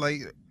 2 years,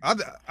 like I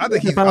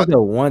think he's found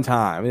out one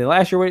time. I mean,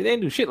 last year they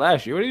didn't do shit.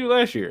 Last year, what did he do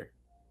last year?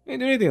 They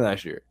didn't do anything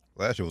last year.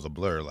 Last year was a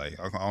blur. Like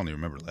I don't even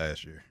remember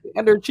last year. They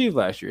underachieved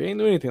last year. They didn't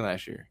do anything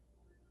last year.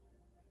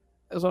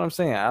 That's what I'm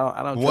saying.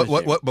 I don't.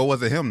 What? But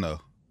was it him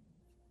though?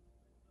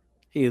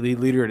 He the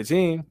leader of the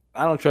team.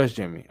 I don't trust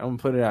Jimmy. I'm gonna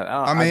put it out.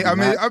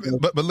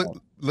 But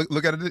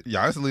look at it.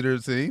 Giannis, the leader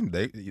of the team.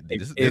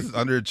 This is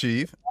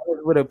underachieved.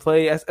 Would have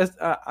played.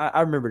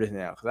 I remember this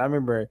now because I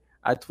remember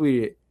I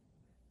tweeted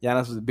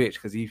Giannis was a bitch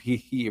because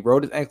he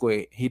rolled his ankle.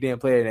 He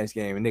didn't play the next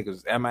game, and niggas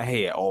was at my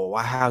head. Oh,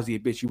 why? How's he a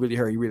bitch? You really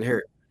hurt. You really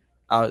hurt.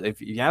 If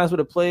Giannis would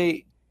have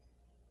played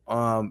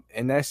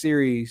in that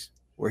series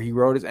where he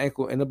rolled his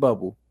ankle in the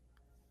bubble,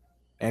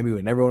 and we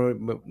would never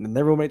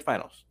made the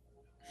finals.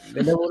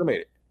 They never would have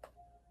made it.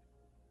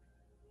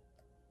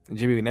 And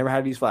Jimmy would never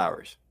have these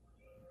flowers.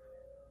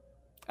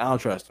 I don't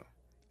trust him.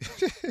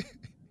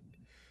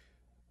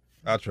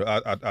 I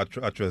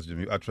trust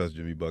Jimmy. I trust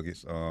Jimmy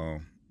buckets.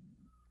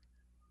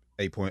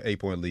 8 point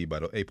lead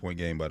 8 point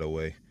game, by the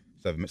way.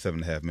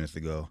 7.5 minutes to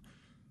go.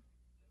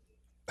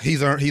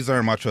 He's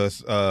earned my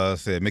trust.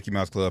 Said Mickey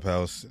Mouse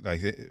Clubhouse,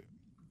 like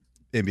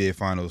NBA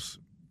Finals.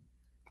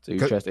 So you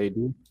trust AD?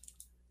 You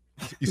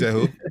said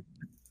who?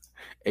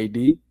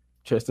 AD?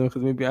 Trust him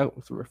because maybe I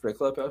reflect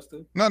Clubhouse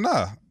too? No.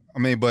 I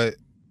mean, but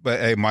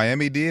hey,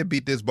 Miami did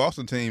beat this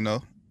Boston team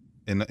though,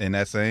 in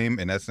that same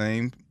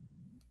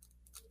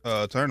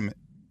tournament.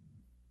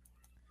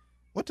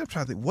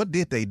 What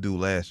did they do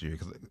last year?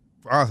 Because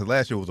honestly,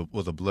 last year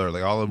was a blur.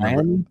 Like all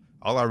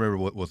I remember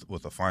was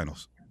the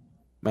finals.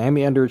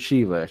 Miami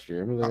underachieved last year.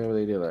 Let me look at what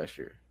they did last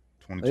year.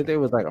 I think they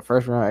was like a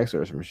first round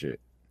exit or some shit.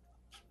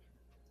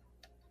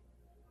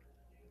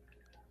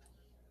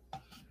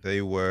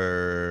 They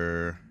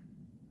were.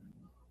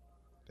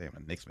 Damn,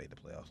 the Knicks made the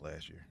playoffs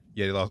last year.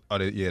 Yeah, they lost.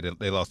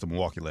 They lost to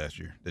Milwaukee last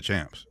year. The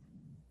champs.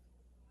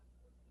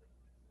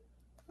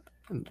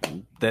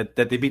 That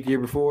they beat the year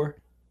before.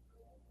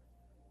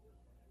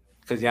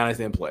 Because Giannis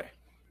didn't play.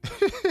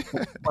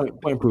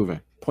 Point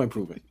proven.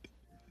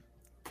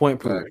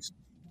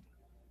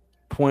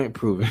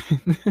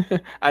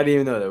 I didn't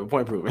even know that. But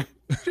point proven.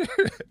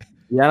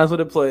 Giannis would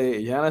have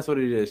played. Giannis would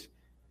have just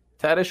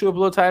tied that shoe up a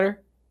little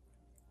tighter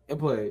and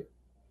played.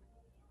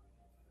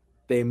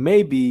 They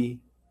may be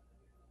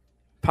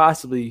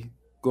possibly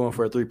going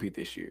for a three-peat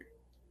this year.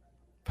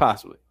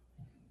 Possibly.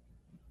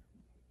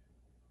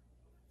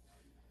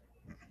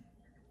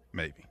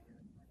 Maybe.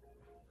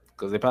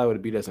 Because they probably would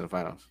have beat us in the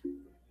finals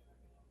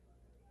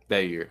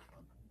that year.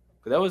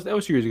 Because that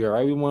was 2 years ago,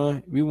 right? We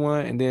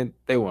won, and then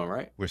they won,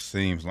 right? Which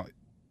seems like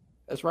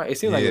that's right. It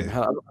seems like it's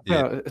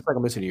like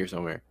I'm missing a year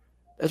somewhere.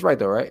 That's right,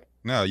 though, right?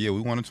 No, yeah,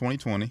 we won in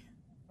 2020,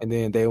 and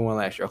then they won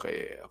last year.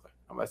 Okay, yeah, okay.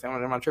 I'm about to say,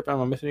 am I tripping?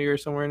 I'm missing a year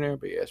somewhere in there,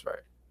 but yeah, that's right.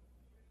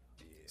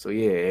 So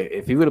yeah,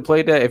 if he would have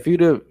played that, if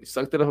he'd have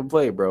sucked it up and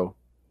played, bro,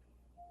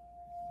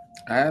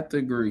 I have to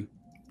agree.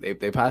 They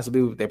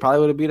probably would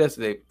have beat us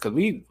today because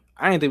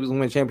I didn't think we was gonna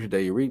win a championship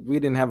that year. We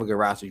didn't have a good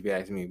roster. If you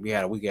ask me, we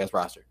had a weak ass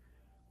roster.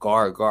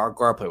 Guard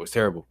play was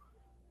terrible.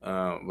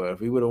 But if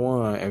we would have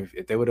won,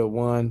 if they would have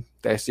won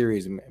that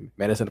series and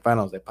made us in the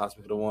finals, they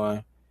possibly could have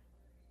won.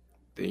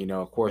 Then,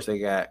 of course they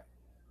got,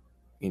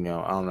 I don't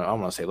know, I'm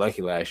gonna say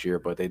lucky last year,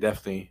 but they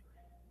definitely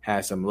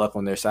had some luck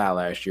on their side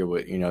last year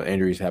with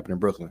injuries happening in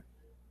Brooklyn.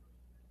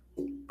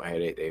 But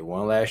hey, they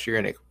won last year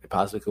and they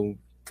possibly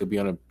could be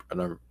on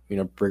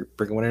a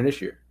breaking winner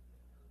this year.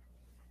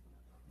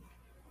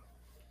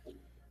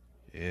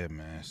 Yeah,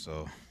 man.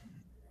 So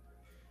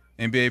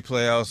NBA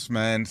playoffs,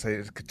 man.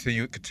 Say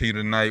continue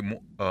tonight.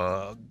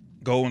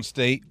 Golden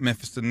State,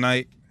 Memphis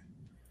tonight.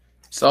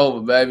 It's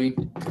over, baby.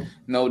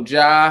 No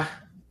Ja,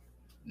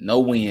 no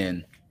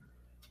win.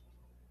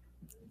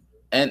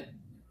 And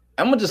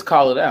I'm gonna just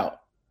call it out.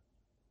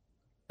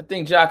 I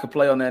think Ja could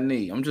play on that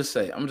knee. I'm just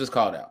saying. I'm just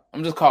called out.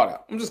 I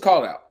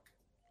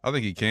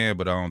think he can,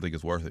 but I don't think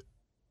it's worth it.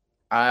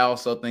 I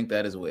also think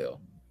that as well.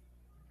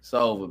 It's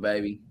over,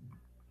 baby.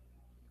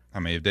 I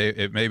mean,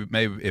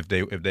 if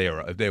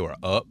they were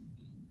up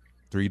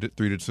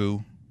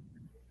 3-2,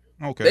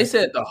 okay. They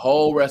said the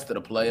whole rest of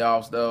the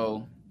playoffs,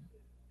 though.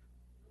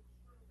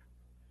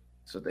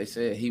 So they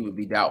said he would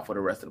be doubt for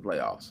the rest of the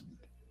playoffs.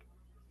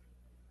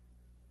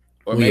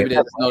 Or maybe they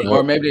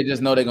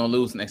just know they're gonna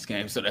lose next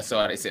game, so that's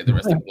why they said the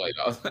rest of the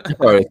playoffs. They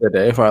probably said that.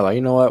 They probably like,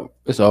 you know what,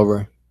 it's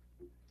over.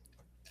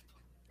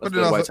 But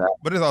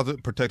it's also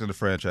protecting the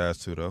franchise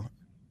too, though.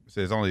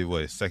 It's only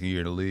his second year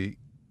in the league.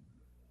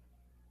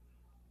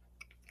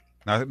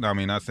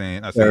 Not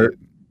saying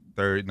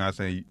third. Not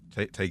saying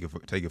take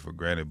it for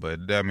granted, but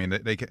I mean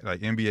they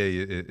like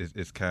NBA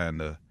is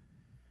kind of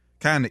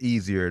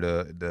easier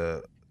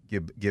to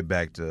get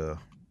back to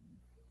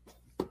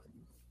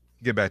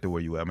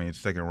where you at. I mean,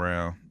 second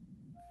round.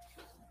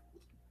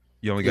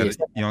 You only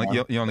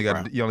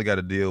got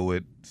to deal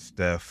with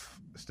Steph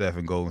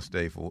and Golden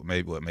State for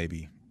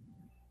maybe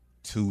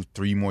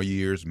 2-3 more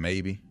years,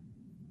 maybe.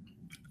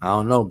 I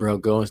don't know, bro.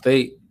 Golden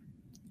State,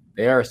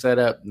 they are set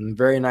up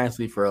very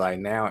nicely for like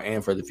now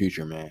and for the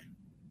future, man.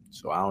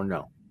 So I don't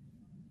know.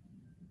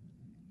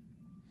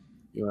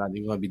 You're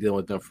gonna be dealing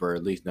with them for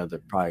at least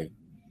another probably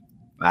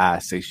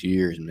 5-6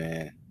 years,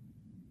 man.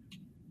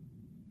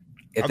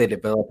 If they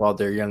develop all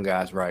their young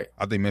guys right.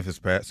 I think Memphis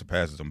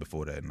surpasses them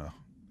before that. No,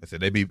 I said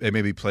they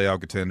may be playoff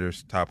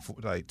contenders, top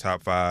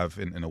 5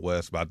 in the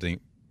West. But I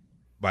think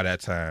by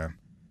that time,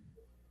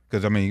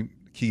 because I mean,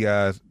 key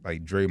guys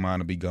like Draymond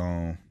will be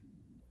gone.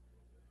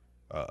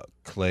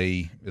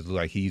 Clay is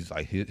like he's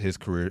like his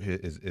career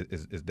is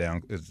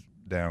down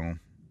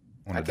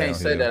on I can't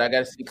say that. I got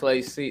to see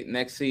Clay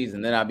next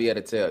season, then I'll be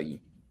able to tell you.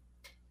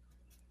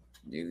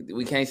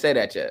 We can't say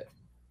that yet.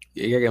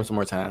 Yeah, you gotta give him some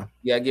more time.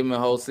 Yeah, give him a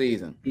whole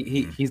season.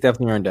 He's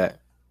definitely earned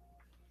that.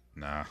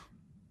 Nah.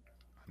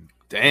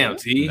 Damn,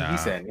 T. Nah. He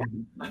said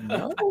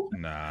no.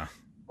 Nah.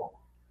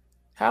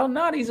 How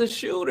not? He's a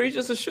shooter. He's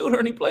just a shooter,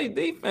 and he plays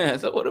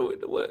defense. So what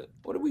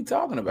are we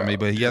talking about? I mean,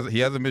 but he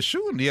hasn't been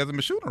shooting. He hasn't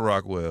been shooting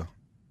Rockwell.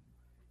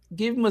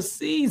 Give him a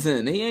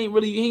season. He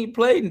ain't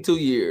played in 2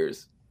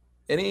 years,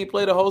 and he ain't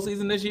played a whole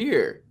season this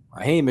year.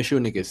 He ain't been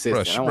shooting it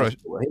consistent. He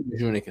ain't been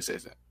shooting it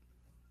consistent.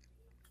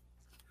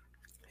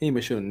 He ain't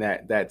been shooting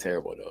that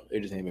terrible though. It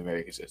just ain't been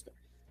very consistent.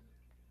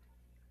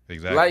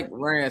 Exactly. Like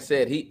Rand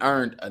said, he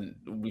earned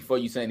before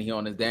you saying he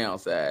on his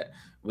downside.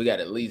 We got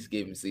to at least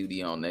give him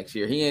CD on next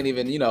year. He ain't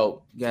even,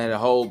 got a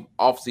whole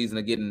offseason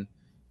of getting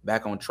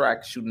back on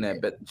track, shooting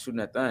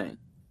that thing.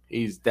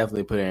 He's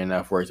definitely put in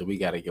enough work, so we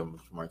got to give him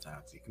some more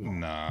time.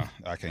 Nah,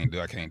 I can't do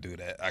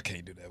that.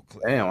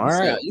 Damn, all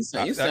right. You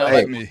sound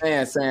like me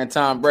saying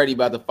Tom Brady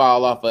about to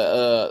fall off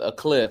a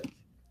cliff.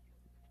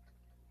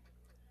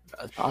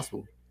 That's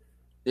possible.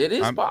 It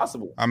is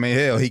possible. I mean,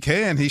 hell, he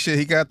can. He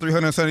got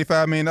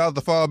 $375 million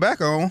to fall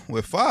back on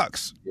with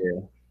Fox.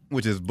 Yeah.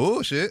 Which is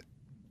bullshit.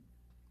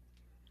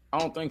 I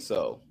don't think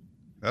so.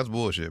 That's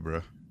bullshit,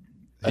 bro.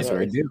 That's a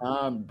great deal.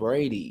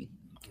 Brady.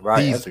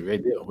 Right, that's a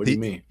great deal. What do you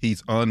mean?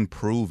 He's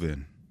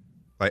unproven.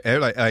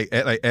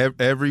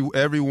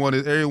 Everyone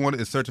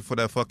is searching for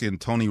that fucking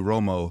Tony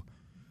Romo.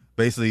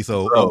 Basically,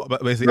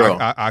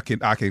 I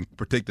can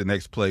predict the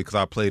next play because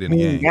I played in the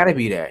game. He gotta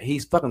be that.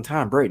 He's fucking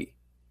Tom Brady.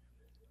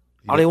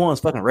 All they want is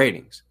fucking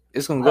ratings.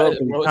 It's gonna go up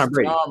to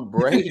Tom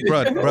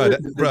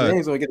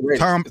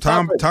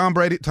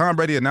Brady. Tom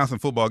Brady announcing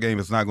football game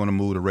is not going to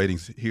move the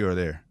ratings here or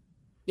there.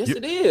 Yes,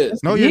 it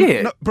is. No,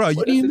 bro. At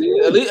least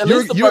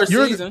the first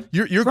season.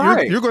 You're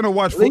going to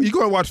watch. You're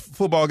going to watch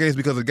football games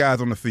because the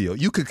guys on the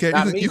field. You could care.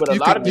 You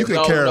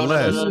could care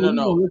less.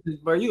 No.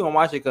 But you gonna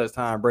watch it because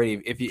Tom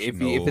Brady. If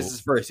it's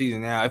his first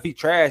season now, if he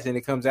trash and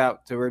it comes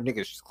out to where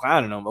niggas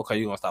clowning him, okay,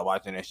 you gonna stop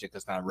watching that shit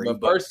because Tom Brady.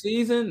 But first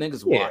season,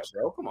 niggas watch.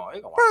 Bro, come on,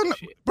 they gonna watch that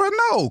shit. Bro,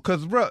 no,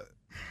 because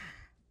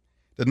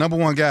the number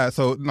one guy.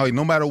 So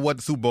no matter what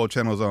the Super Bowl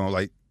channel is on,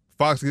 like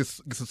Fox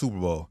gets the Super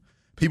Bowl.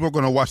 People are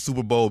going to watch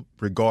Super Bowl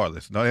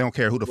regardless. No, they don't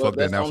care who the fuck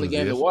the announcer is. That's the only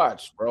game to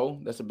watch,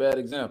 bro. That's a bad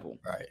example.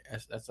 Right.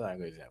 That's not a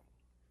good example.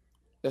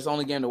 That's the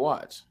only game to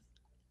watch.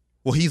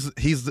 Well, he's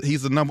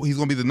the number. He's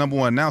going to be the number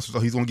one announcer, so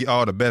he's going to get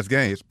all the best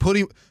games. Put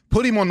him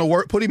on the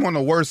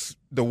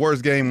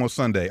worst game on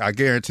Sunday. I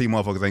guarantee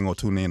motherfuckers ain't going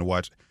to tune in to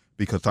watch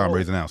because Tom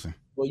Brady's announcing.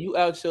 Well, you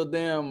out your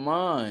damn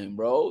mind,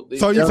 bro.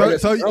 So you telling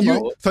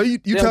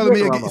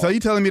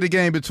me the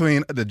game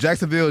between the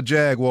Jacksonville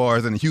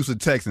Jaguars and the Houston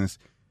Texans?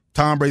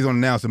 Tom Brady's on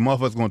announcing.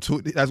 Motherfuckers going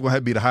to. That's going to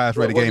be the highest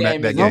rated game.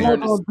 That game.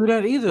 Don't do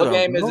that either. What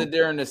game is it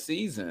during the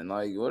season?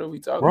 Like, what are we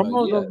talking about?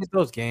 Romo don't get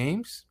those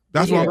games.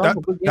 That's what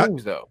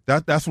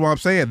I'm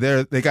saying.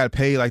 They got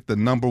paid like the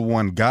number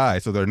one guy,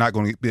 so they're not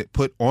going to get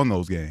put on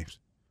those games.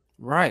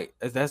 Right.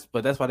 That's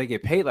why they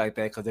get paid like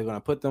that because they're going to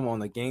put them on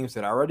the games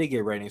that already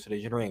get ratings, so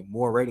they generate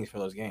more ratings for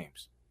those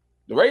games.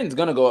 The rating's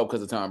gonna go up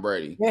because of Tom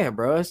Brady. Yeah,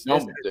 bro. That's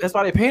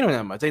why they pay him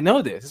that much. They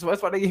know this.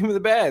 That's why they give him the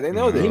bag. They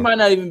know this. He might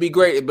not even be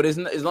great, but as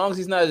long as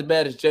he's not as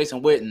bad as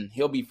Jason Witten,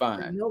 he'll be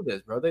fine. They know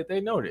this, bro.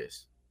 They know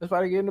this. That's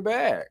why they get in the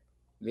bag.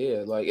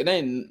 Yeah, like it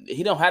ain't.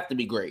 He don't have to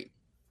be great.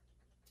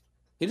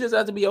 He just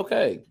has to be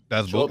okay.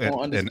 That's show up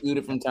on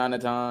Undisputed from time to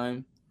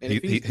time. And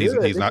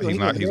he's not going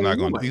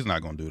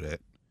to do that.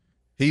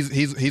 He's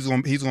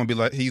going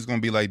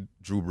to be like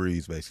Drew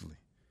Brees basically.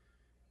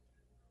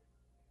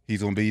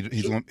 Drew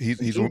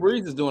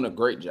Brees is doing a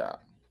great job.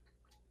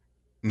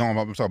 No,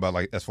 I'm talking about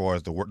like as far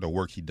as the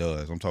work he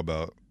does. I'm talking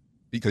about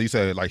because you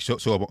said like show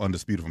up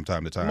Undisputed from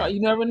time to time.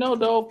 You never know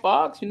though,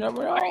 Fox. You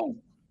never know.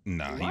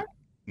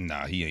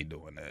 Nah, he ain't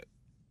doing that.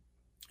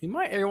 He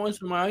might every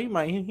once in a while. He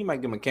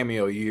might give him a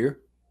cameo a year.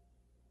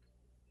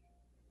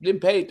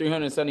 Getting paid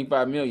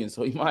 $375 million,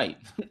 so he might.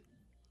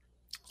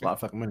 It's a lot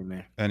of fucking money,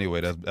 man. Anyway,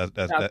 that's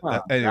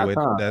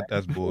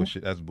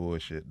bullshit. That's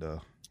bullshit,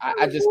 though.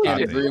 I just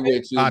can't agree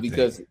with you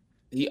because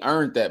he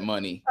earned that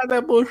money. How's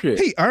that bullshit?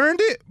 He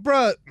earned it,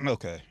 bro.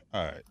 Okay,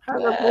 all right.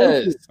 How's that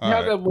bullshit?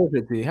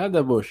 How's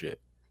that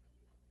bullshit?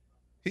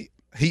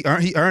 He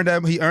earned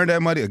that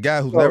money. A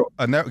guy who's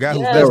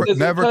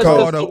never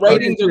called up. The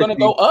ratings are gonna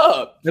go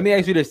up. Let me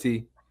ask you this,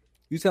 T.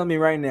 You tell me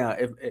right now,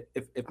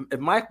 if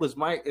Mike was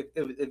Mike, if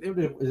it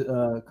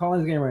was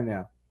Collins' game right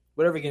now,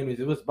 whatever game it is,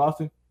 it was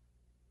Boston.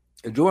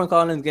 If Jordan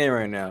Collins' game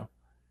right now,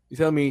 you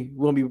tell me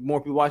will be more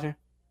people watching?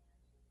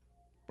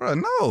 Bro,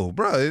 no,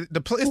 bro. It's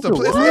the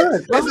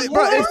playoffs.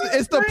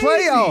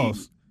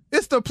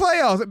 It's the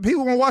playoffs.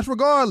 People gonna watch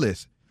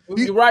regardless.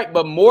 You're right,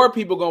 but more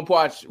people gonna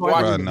watch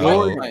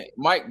no.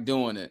 Mike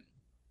doing it.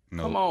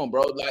 No. Come on,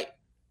 bro. Like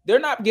they're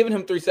not giving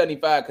him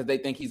 375 because they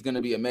think he's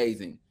gonna be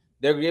amazing.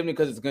 They're giving it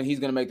because he's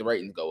gonna make the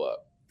ratings go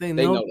up. They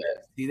know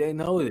that. See, they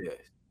know this.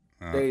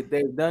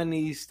 They've done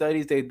these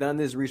studies. They've done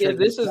this research.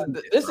 Yeah,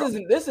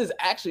 this is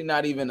actually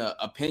not even an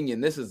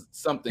opinion. This is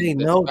something. They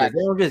know that. They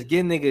don't just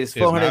give niggas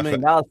 $400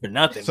 million for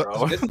nothing, bro.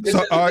 All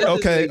right,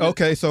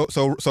 okay. So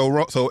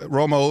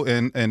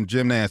Romo and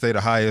Jim Nance, they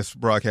the highest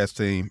broadcast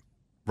team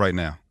right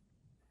now.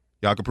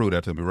 Y'all can prove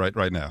that to me right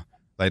now.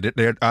 Like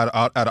they're out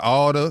of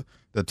all the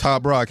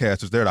top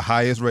broadcasters, they're the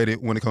highest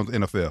rated when it comes to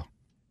NFL.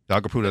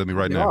 Y'all can prove that to me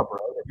right now.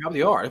 They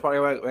probably are. That's probably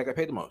why I got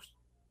paid the most.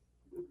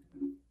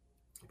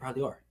 They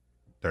probably are.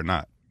 They're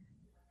not.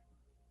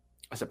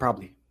 I said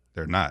probably.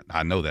 They're not.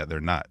 I know that they're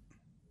not.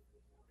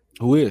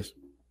 Who is?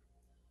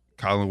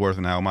 Collinsworth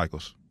and Al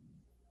Michaels.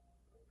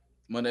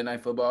 Monday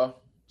Night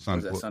Football.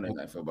 Sunday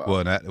Night Football.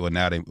 Well,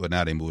 now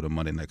they moved to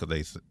Monday night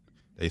because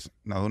they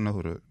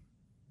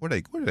where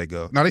did they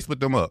go? No, they split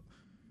them up.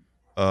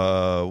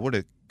 Where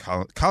did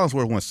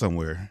Collinsworth went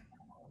somewhere?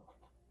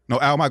 No,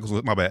 Al Michaels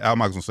was my bad. Al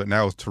Michaels went.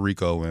 Now it was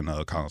Tirico and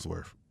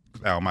Collinsworth.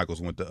 Al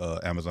Michaels went to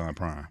Amazon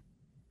Prime.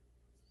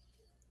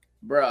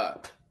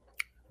 Bruh.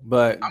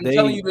 But I'm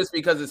telling you this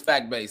because it's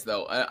fact-based,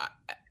 though.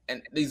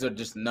 And these are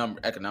just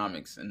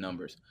economics and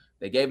numbers.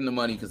 They gave him the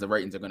money because the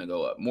ratings are going to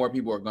go up. More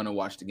people are going to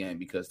watch the game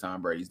because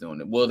Tom Brady's doing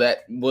it.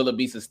 Will it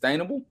be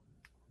sustainable?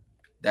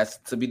 That's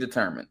to be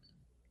determined.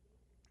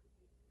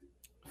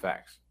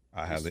 Facts.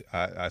 I said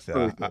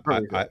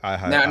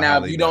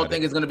now if you don't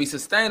think it's going to be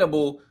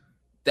sustainable,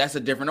 that's a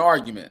different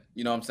argument.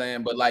 You know what I'm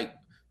saying? But like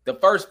the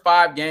first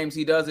 5 games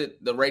he does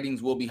it, the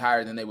ratings will be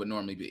higher than they would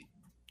normally be.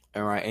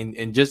 All right,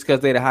 and just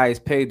because they're the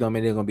highest paid, don't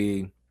mean they're gonna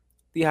be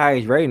the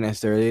highest rated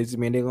necessarily. It's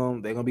mean they're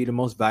gonna be the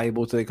most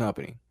valuable to the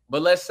company.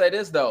 But let's say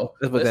this though.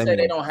 Let's say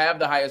they don't have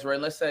the highest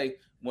rating. Let's say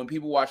when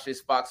people watch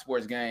this Fox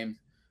Sports game,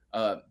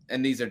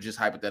 and these are just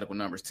hypothetical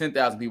numbers,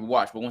 10,000 people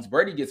watch. But once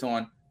Brady gets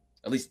on,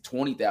 at least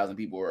 20,000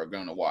 people are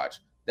going to watch.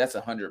 That's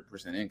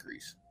 100%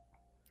 increase.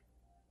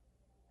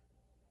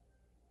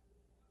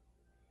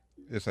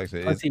 It's like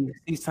I said,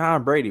 he's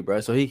Tom Brady,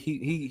 bro. So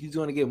he's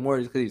going to get more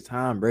just because he's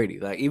Tom Brady.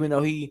 Like even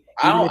though I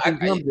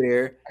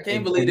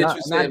can't believe that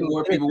you said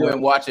more people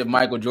wouldn't watch if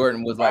Michael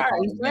Jordan was like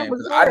calling the game.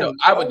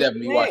 I would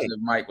definitely watch it if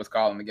Mike was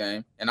calling the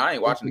game, and I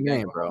ain't watching the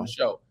game, bro. On the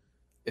show.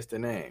 It's the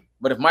name.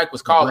 But if Mike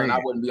was calling, I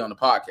wouldn't be on the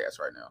podcast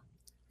right now.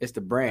 It's the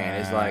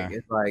brand.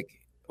 It's like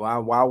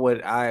why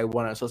would I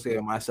want to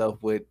associate myself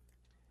with?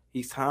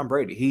 He's Tom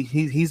Brady.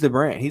 He's the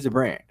brand. He's a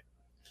brand.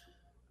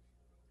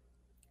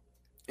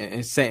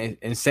 And same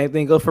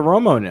thing goes for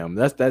Romo and them.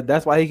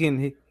 That's why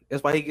he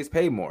gets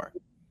paid more.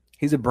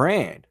 He's a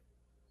brand.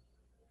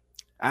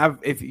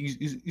 If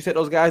you said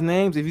those guys'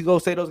 names, if you go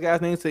say those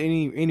guys' names to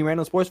any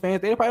random sports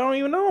fans, they probably don't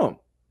even know them.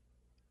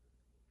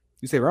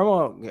 You say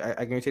Romo,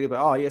 I guarantee you, but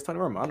oh yeah, it's Tony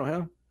Romo. I know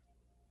him.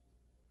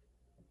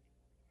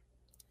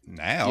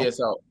 Now, yeah,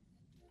 so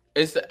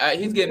it's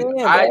he's getting.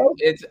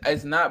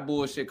 It's not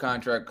bullshit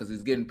contract because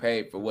he's getting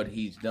paid for what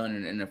he's done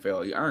in the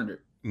NFL. He earned it.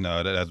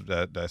 No,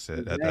 that's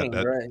it.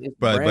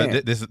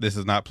 But this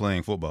is not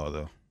playing football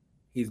though.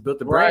 He's built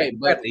the brand.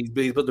 Right, he's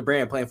built the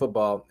brand playing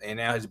football, and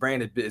now his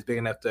brand is big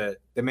enough to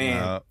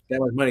demand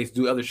that much money to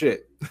do other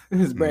shit.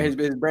 His brand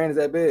is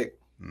that big.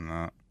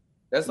 No,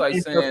 that's like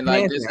saying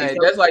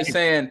that's like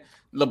saying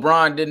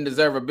LeBron didn't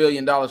deserve $1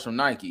 billion from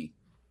Nike.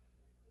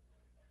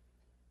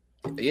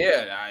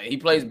 Yeah, he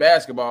plays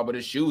basketball, but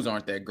his shoes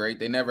aren't that great.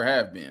 They never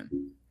have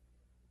been.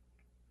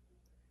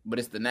 But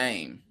it's the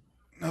name.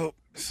 No.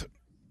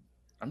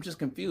 I'm just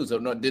confused. So,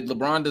 no, did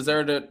LeBron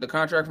deserve the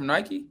contract from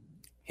Nike?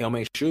 He don't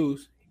make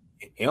shoes.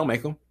 He don't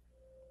make them.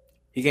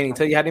 He can't even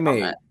tell you how they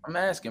made. I'm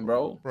asking,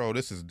 bro. Bro,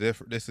 this is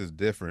different.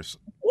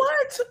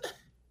 What?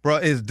 Bro,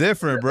 it's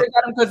different, bro. They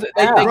got him because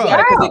they got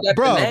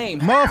the name.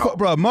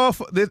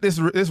 This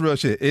real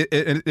shit.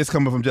 It's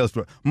coming from jealous,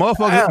 bro.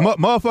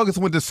 Motherfuckers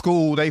went to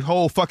school they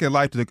whole fucking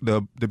life to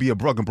be a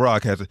fucking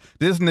broadcaster.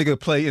 This nigga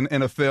play in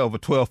NFL for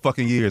 12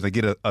 fucking years and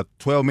get a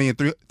 12 year,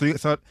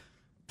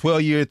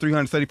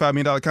 $375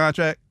 million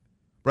contract.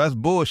 Bro, that's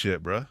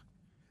bullshit, bro.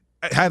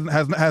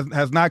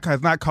 Has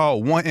not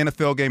called one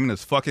NFL game in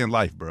his fucking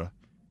life, bro.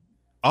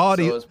 All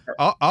these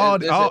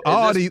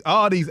athletes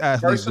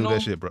do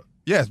that shit, bro.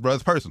 Yes, bro,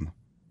 it's personal.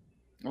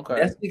 Okay,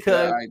 that's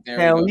because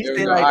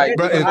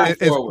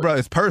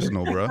it's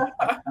personal, bro.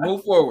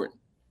 Move forward.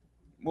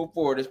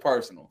 It's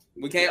personal.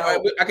 I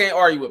can't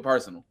argue with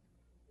personal.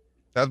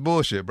 That's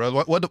bullshit, bro.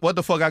 What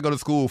the fuck I go to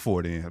school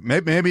for then?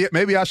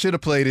 Maybe I should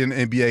have played in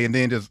the NBA and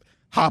then just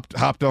hopped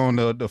on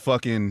the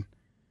fucking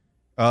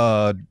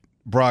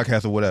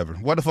broadcast or whatever.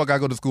 What the fuck I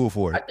go to school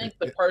for? I think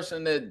the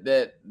person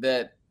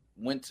that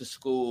went to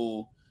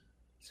school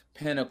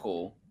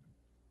pinnacle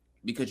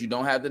because you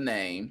don't have the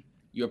name.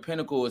 Your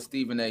pinnacle is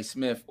Stephen A.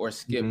 Smith or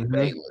Skip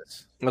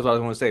Bayless. That's what I was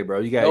going to say,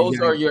 bro. Those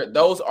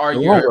are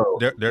your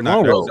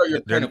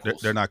pinnacles.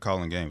 They're not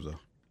calling games though.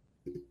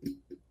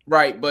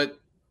 Right, but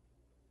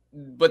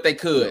they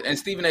could. And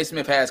Stephen A.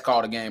 Smith has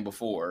called a game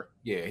before.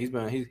 Yeah, he's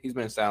been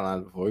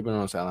sidelined before. He's been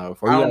on sideline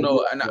before. I don't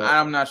know, and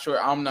I'm not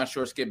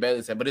sure Skip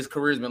Bayless had, but his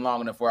career's been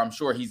long enough where I'm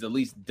sure he's at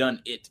least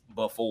done it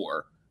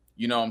before.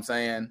 You know what I'm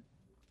saying?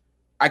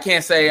 I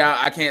can't say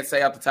off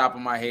the top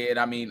of my head.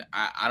 I mean,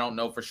 I don't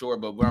know for sure,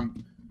 but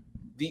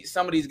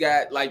some of these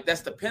guys, like, that's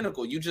the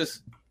pinnacle.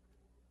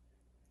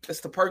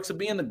 That's the perks of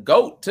being the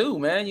GOAT too,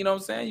 man. You know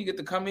what I'm saying? You get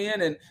to come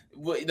in, and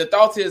the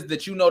thought is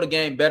that you know the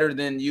game better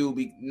than you.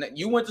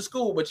 You went to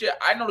school, but yeah,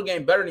 I know the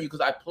game better than you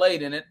because I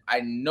played in it. I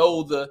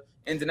know the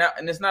ins and outs,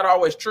 and it's not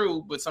always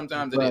true, but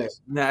sometimes it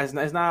is. No, it's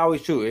not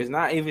always true. It's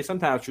not even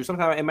sometimes true.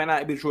 Sometimes it might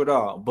not be true at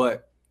all.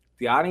 But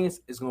the audience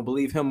is going to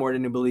believe him more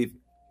than they believe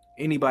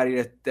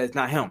anybody that's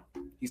not him.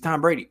 He's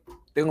Tom Brady.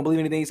 They're going to believe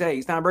anything he say.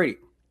 He's Tom Brady.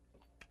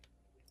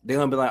 They're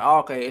going to be like, oh,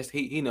 okay,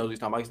 he knows what he's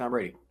talking about. He's Tom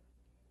Brady.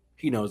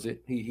 He knows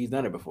it. He's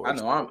done it before. I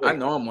know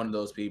I'm one of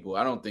those people.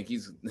 I don't think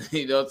he's,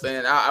 you know what I'm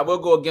saying? I will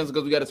go against it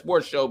because we got a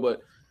sports show,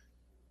 but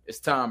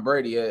it's Tom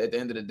Brady. At the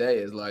end of the day,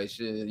 it's like,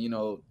 shit, you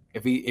know.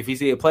 If he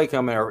see a play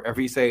coming or if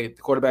he say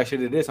the quarterback should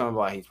have did something,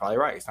 like, he's probably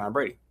right. It's Tom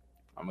Brady.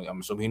 I'm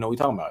assuming you know what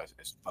we're talking about.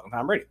 It's fucking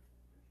Tom Brady.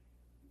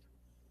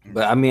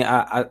 But I mean,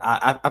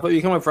 I thought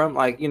you're coming from,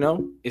 like, you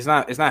know, it's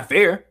not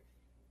fair.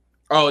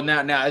 Oh,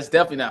 now it's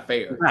definitely not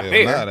fair. It's not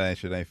fair. Nah, that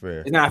shit ain't fair.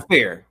 It's not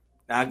fair.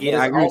 Again,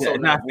 I agree. It's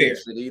not fair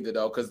either,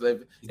 though, because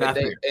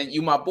and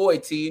you, my boy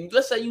T. And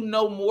let's say you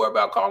know more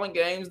about calling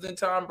games than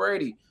Tom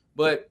Brady,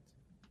 but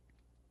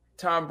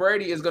Tom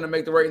Brady is going to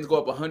make the ratings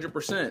go up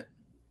 100%.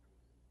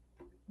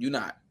 You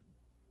not.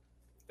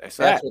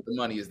 That's what the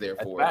money is there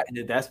for.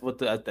 That's what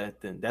that's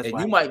and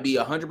you might be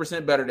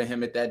 100% better than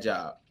him at that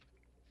job,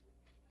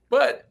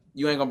 but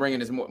you ain't gonna bring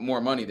in more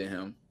money than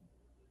him.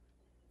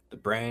 The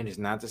brand is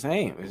not the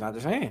same. It's not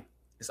the same.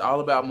 It's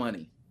all about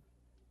money.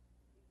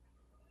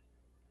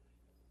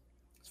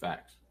 It's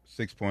facts.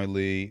 6-point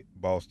lead.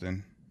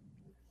 Boston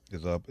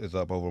is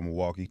up over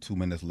Milwaukee. 2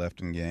 minutes left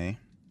in the game.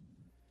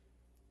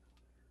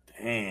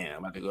 Damn, I'm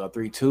about to go up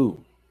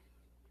 3-2.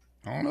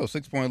 I don't know.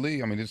 6-point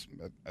lead. I mean,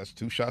 that's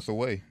 2 shots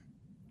away.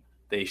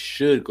 They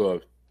should go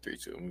up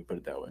 3-2. Let me put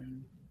it that way.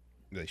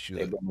 They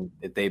should.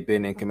 If they've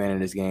been in command of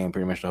this game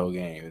pretty much the whole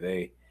game.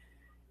 They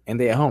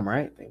at home,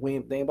 right?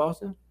 They in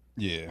Boston?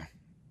 Yeah.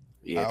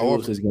 Yeah, if they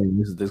lose this game,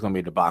 this is going to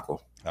be a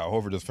debacle.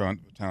 Horford just found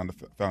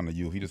the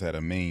youth. He just had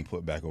a mean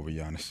put back over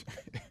Giannis.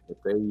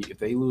 If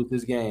they lose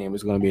this game,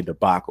 it's going to be a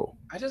debacle.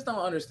 I just don't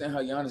understand how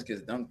Giannis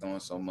gets dunked on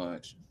so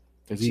much.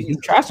 Because he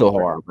tries so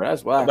hard, bro.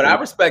 That's why. But I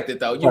respect it,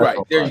 though. You're right.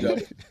 There you go.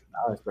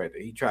 I respect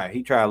it. He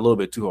tried a little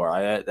bit too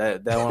hard.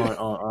 That one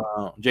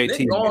on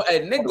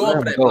JT. Nick going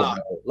for that block.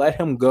 Let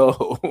him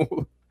go.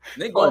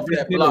 Nick going for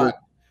that block.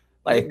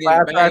 Like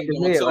 5 times a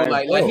minute. So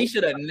like he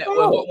should have. When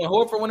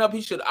Horford went up,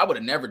 I would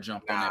have never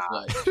jumped on that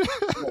play.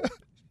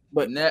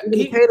 But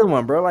he paid him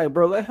one, bro. Like,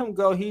 bro, let him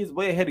go. He's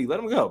way ahead of you.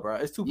 Let him go, bro.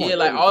 It's 2 points. Yeah,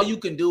 like all you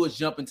can do is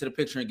jump into the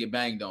picture and get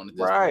banged on.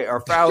 Right,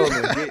 or foul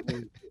him and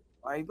get.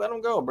 Like, let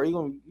him go,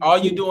 bro. All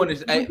you doing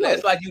is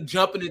it's like you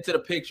jumping into the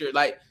picture,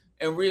 like,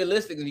 and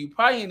realistically, you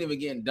probably ain't even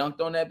getting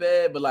dunked on that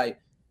bad, but like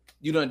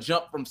you done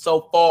jump from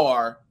so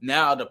far.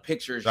 Now the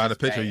picture is the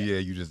picture. bad. Yeah,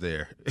 you just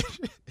there.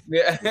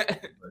 Yeah.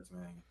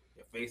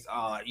 Your face,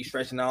 you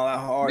stretching all that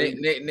hard.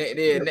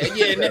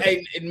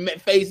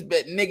 Face,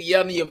 but nigga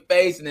yelling in your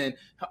face, and then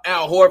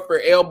Al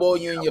Horford elbow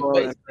you in your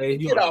face.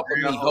 Get off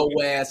of me, hoe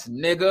ass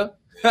nigga.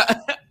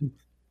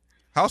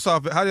 How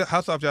soft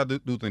y'all do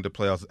think the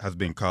playoffs has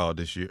been called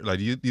this year? Like,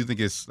 do you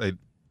think it's like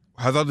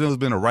has all this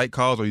been the right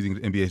calls, or do you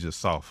think the NBA is just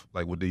soft?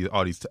 Like with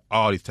all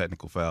these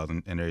technical fouls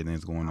and everything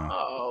that's going on.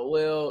 Oh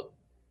well,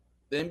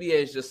 the NBA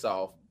is just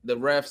soft. The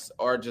refs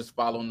are just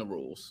following the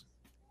rules.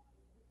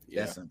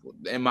 Yeah, that's simple,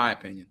 in my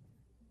opinion.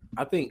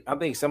 I think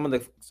some of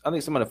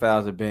the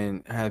fouls have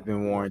been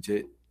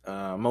warranted.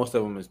 Most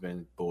of them has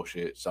been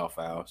bullshit, soft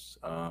fouls.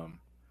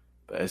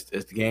 But it's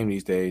the game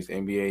these days. The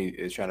NBA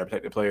is trying to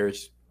protect the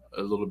players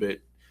a little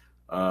bit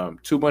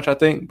too much, I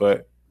think.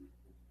 But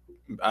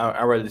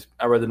I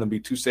rather them be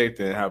too safe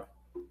than have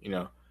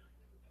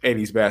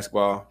 80s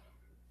basketball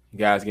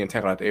guys getting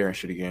tackled out the air and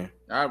shit again.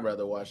 I'd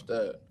rather watch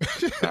that.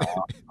 I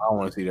don't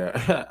want to see that.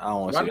 I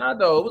don't want to see that. Why not,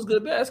 though? It was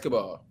good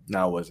basketball.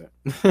 No, it wasn't.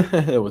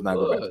 It was not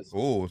good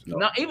basketball.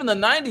 Not even the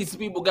 90s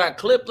people got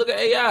clipped. Look at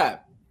AI.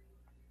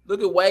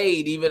 Look at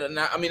Wade.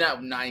 Not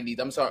 90s.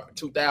 I'm sorry,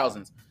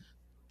 2000s.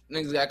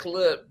 Niggas got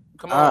clipped.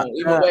 Come on.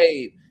 Even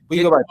Wade. We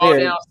can go back there.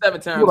 Down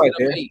 7 times.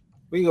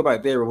 We can go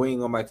back there, but we ain't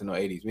going back to no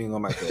 80s. We ain't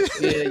going back to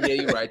that. Yeah,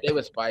 you're right. They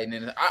was fighting.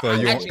 And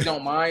I actually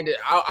don't mind it.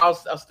 I'll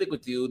stick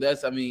with you.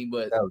 But that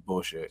was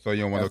bullshit. So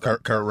you don't want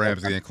Kurt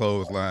Rambis getting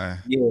clothesline.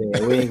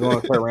 Yeah, we ain't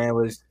going Kurt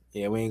Rambis.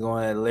 Yeah, we ain't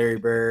going to Larry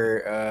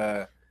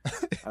Bird.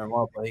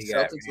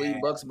 Celtics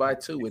lead Bucks by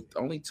 2 with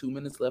only 2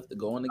 minutes left to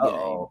go in the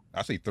game.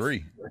 I see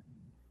 3.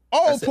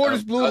 Oh,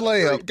 Portis blew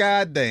layup. 3.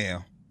 God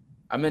damn.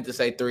 I meant to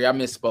say 3. I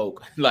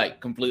misspoke.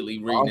 Like completely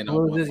reading it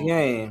on this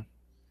game.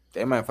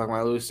 They might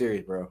lose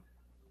series, bro.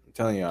 I'm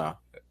telling y'all,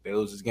 they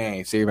lose this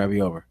game, series might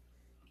be over.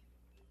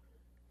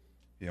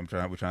 Yeah, I'm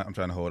trying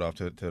to hold off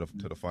to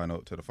the final,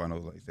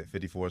 like you said,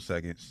 54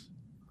 seconds.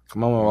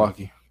 Come on,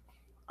 Milwaukee.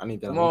 I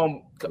need that. Come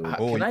on.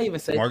 Can I even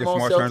say Marcus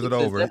Smart turns it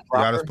over.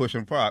 Giannis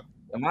pushing prop.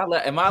 Am I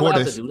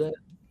allowed to do that?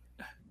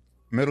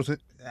 Middleton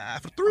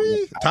for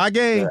 3. Tie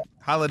game.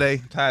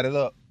 Holiday tied it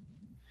up.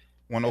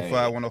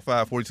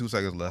 105, 42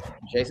 seconds left.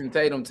 Jason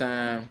Tatum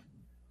time.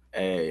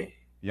 Hey.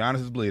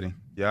 Giannis is bleeding.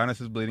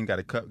 Got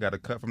a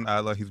cut from the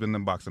eye. He's been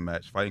in a boxing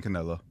match fighting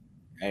Canelo.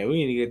 Hey, we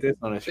need to get this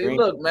on the screen.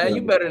 Look, man,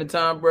 you better than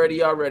Tom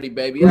Brady already,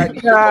 baby. I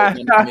give you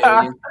 $400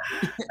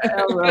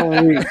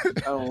 million.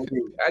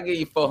 I give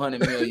you $400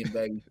 million,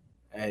 baby.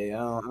 Hey,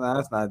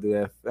 let's not do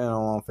that. I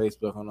don't want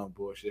Facebook on no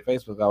bullshit.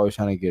 Facebook always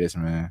trying to get us,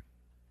 man.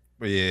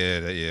 But yeah,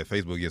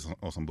 Facebook gets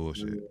on some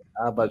bullshit. Yeah,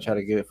 I'm about to try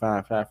to get it.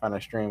 Find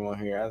a stream on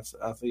here.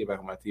 I'll see you back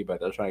on my TV,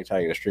 but I'm trying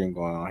to get a stream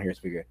going on here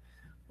so we can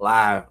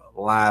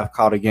live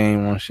call the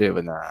game on shit.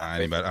 But nah,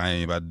 I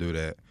ain't about to do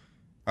that.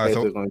 All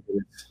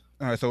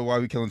right, so while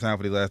we killing time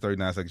for the last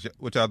 39 seconds,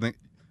 what y'all think?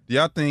 Do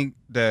y'all think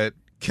that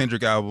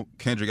Kendrick album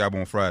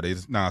on Friday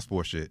is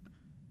non-sports shit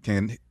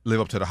can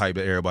live up to the hype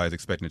that everybody's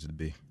expecting it to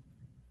be?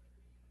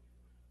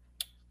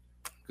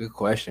 Good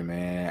question,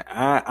 man.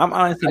 I'm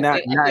honestly not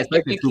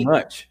expecting too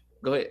much.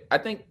 Go ahead.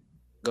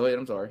 Go ahead.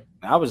 I'm sorry.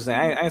 I was saying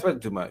I ain't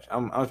expecting too much.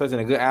 I'm expecting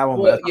a good album.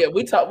 Well, yeah,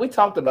 we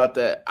talked about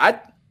that.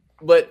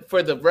 But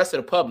for the rest of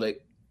the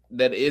public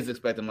that is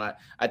expecting, I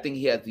think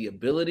he has the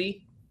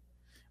ability,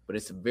 but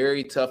it's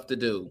very tough to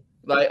do.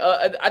 Like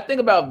I think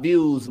about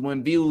views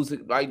when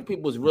like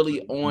people was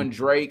really on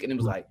Drake, and it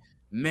was like,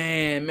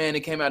 Man, it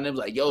came out and it was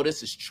like, yo,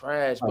 this is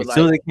trash. But as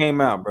soon as it came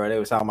out, bro, they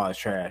was talking about it's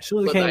trash. As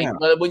soon as it came out.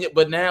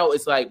 But now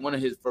it's like one of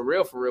his, for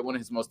real, one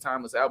of his most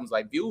timeless albums.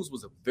 Like Views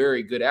was a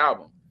very good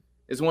album.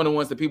 It's one of the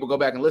ones that people go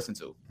back and listen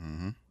to.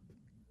 Mm-hmm.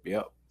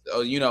 Yep.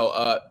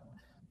 So,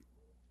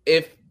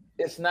 if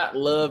it's not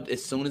loved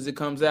as soon as it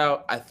comes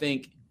out, I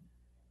think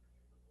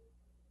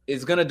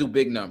it's going to do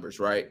big numbers,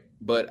 right?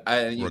 But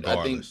I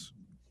think,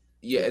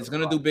 it's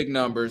going to do big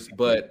numbers.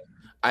 But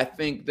I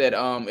think that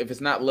if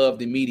it's not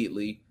loved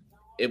immediately,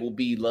 it will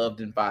be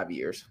loved in 5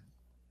 years.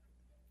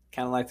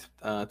 Kind of like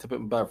To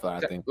Pimp a Butterfly, I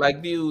think.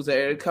 Like Views,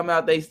 they come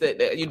out, they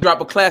say you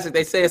drop a classic,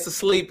 they say it's a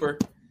sleeper,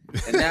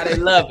 and now they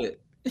love it.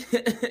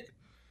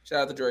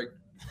 Shout out to Drake.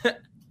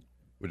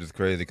 Which is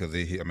crazy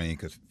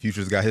because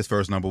Future's got his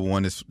first number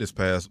one this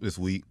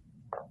week.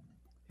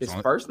 His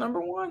first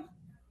number one?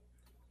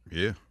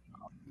 Yeah.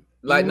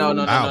 Like no,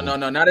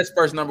 not his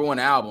first number one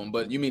album,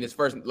 but you mean his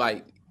first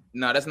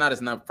No, that's not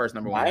his first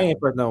number one. I ain't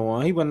first number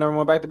one. He went number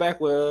one back to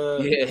back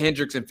with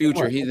Hendrix and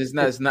Future.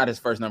 It's not his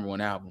first number one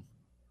album.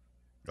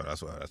 Oh,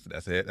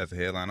 that's a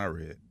headline I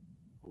read.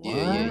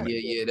 Yeah.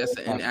 That's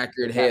an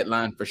inaccurate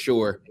headline for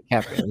sure. He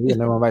went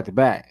number one back to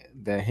back.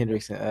 That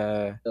Hendrix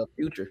and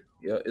Future.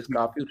 Yeah, it's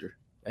called Future.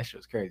 That shit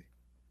was crazy.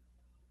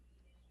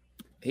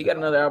 He got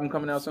another album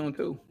coming out soon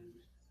too.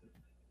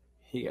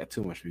 He got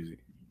too much music.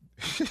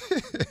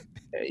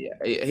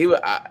 Yeah.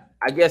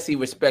 I guess he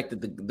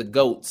respected the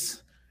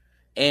GOATs.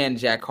 And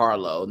Jack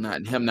Harlow,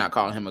 not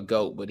calling him a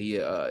GOAT, but he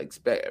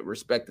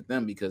respected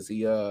them because he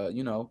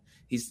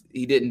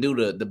didn't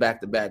do the back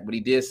to back, but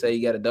he did say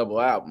he got a double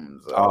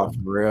album. So. Oh, for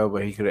real,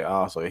 but he could have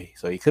also he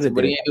could have.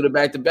 But he didn't do the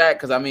back to back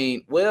because I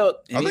think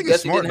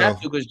it's smart, he didn't have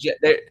to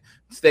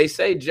because they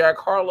say Jack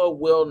Harlow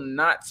will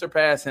not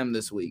surpass him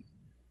this week.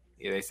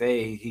 Yeah, they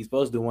say he's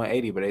supposed to do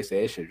 180, but they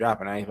say it should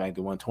drop, and I ain't like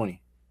do 120.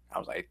 I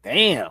was like,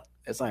 damn,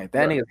 it's like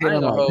that nigga's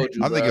hitting on.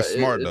 I think it's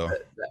smart though.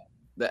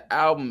 The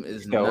album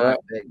is not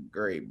that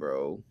great,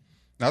 bro.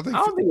 I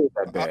don't think it's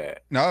that bad.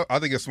 I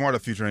think it's smart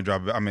if Future ain't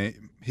drop it. I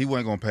mean, he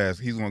wasn't gonna pass.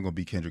 He's going to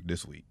beat Kendrick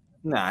this week.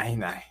 Nah.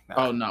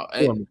 Oh no,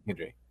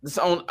 Kendrick.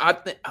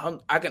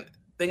 I can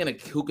thinking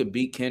of who could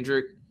beat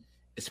Kendrick.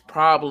 It's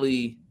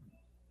probably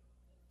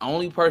the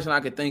only person I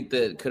could think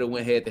that could have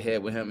went head to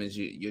head with him is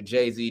your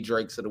Jay-Z,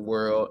 Drakes of the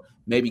world,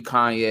 maybe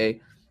Kanye.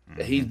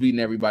 Mm-hmm. He's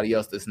beating everybody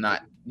else that's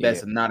not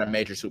a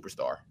major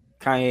superstar.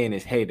 Kanye in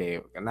his heyday,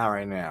 not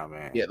right now,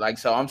 man. Yeah,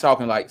 so I'm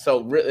talking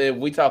really, if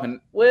we talking,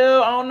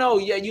 well, I don't know.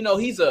 Yeah,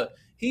 he's a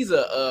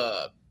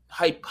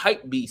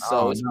hype beast,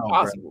 so it's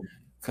possible.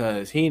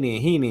 Because he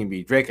didn't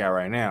beat Drake out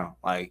right now.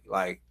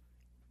 Like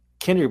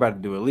Kendrick about to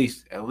do at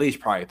least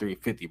probably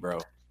 350, bro.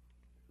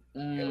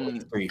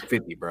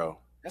 350, bro.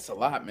 That's a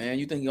lot, man.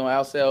 You think he's gonna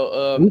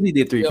outsell? Uzi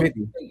did 350.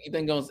 You think he's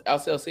gonna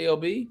outsell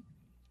CLB?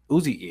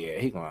 Uzi, yeah,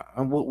 he gonna.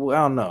 I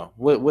don't know.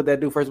 What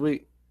that do first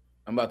week?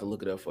 I'm about to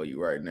look it up for you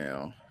right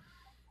now.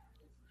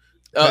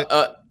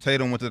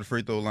 Tatum went to the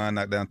free throw line,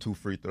 knocked down 2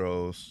 free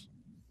throws.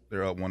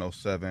 They're up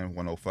 107,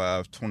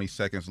 105, 20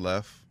 seconds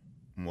left.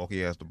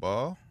 Milwaukee has the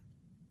ball.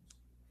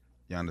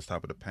 Giannis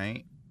top of the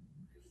paint.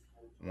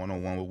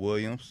 1-on-1 with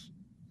Williams.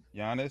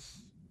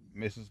 Giannis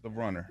misses the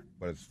runner,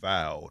 but it's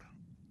fouled.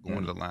 Going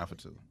to the line for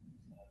 2.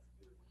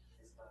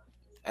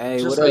 Hey,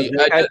 just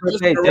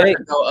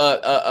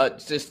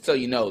so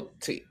you know,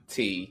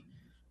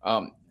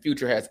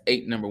 Future has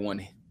 8 number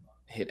one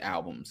hit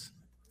albums.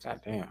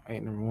 God damn,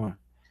 8 number one.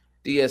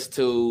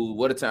 DS2,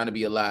 What a Time to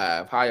Be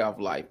Alive, High Off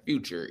Life,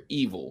 Future,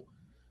 Evil,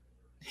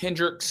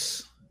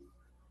 Hendrix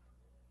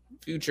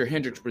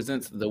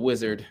presents The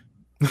Wizard.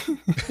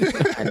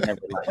 I never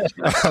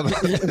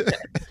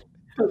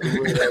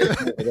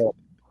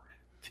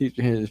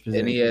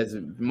and he has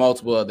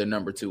multiple other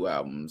number 2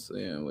 albums.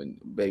 When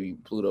Baby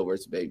Pluto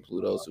versus Baby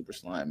Pluto, Super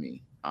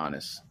Slimy,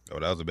 Honest. Oh,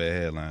 that was a bad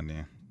headline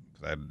then.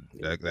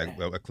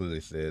 That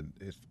clearly said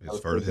his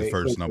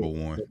first number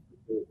one.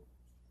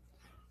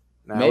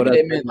 Maybe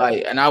they meant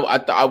and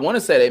I want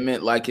to say they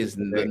meant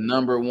the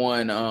number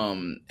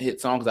one hit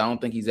song because I don't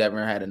think he's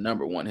ever had a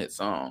number one hit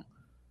song.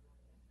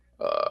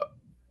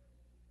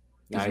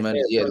 He's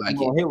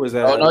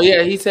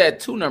had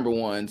 2 number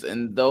ones,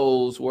 and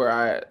those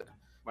were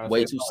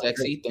Way Too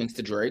Sexy, thanks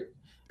to Drake,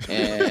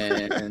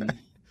 and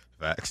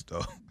facts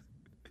though.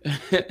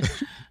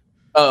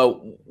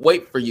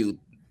 Wait for You,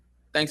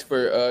 thanks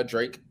for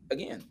Drake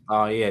again.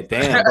 Oh yeah,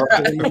 damn.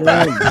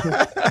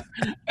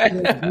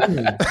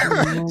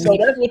 So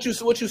that's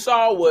what you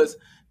saw was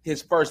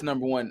his first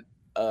number one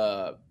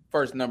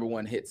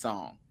hit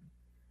song.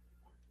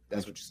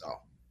 That's what you saw.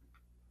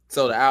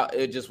 So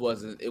it just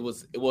wasn't. It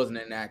wasn't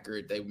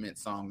inaccurate. They meant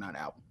song, not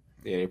album.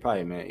 Yeah, they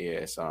probably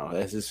meant song.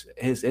 That's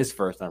his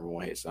first number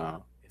one hit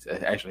song. It's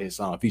actually his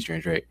song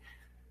featuring Drake.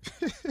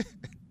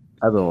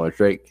 I've been with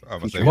Drake.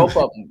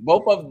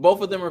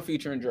 Both of them are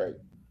featuring Drake.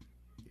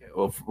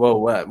 Yeah, well,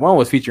 one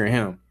was featuring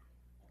him.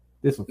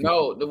 This one.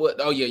 No,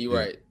 you're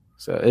right.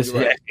 So it's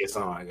actually a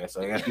song, I guess.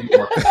 So I got to be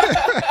more.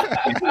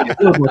 A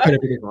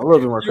little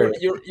bit more credit.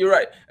 You're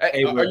right.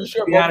 Hey, are you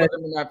sure both of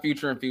them are not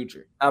Future and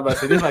Future? I was about to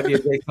say this might be a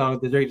Drake song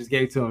that Drake just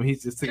gave to him. He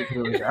just took it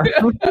to him.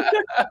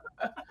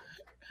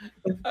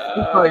 It's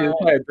probably a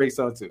Drake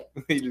song too.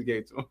 He just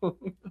gave to him.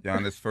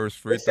 Giannis' first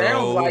free throw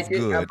sounds like was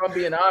good. If I'm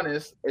being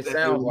honest, it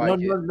sounds like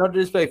it. No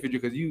disrespect, Future,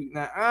 because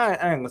I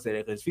ain't gonna say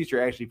that because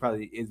Future actually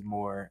probably is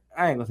more.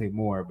 I ain't gonna say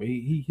more, but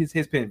his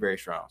pen is very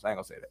strong. So I ain't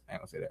gonna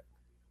say that.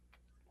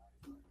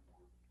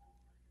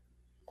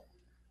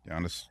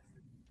 Giannis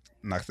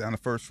knocks down the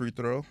first free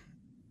throw.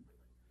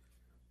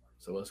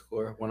 So what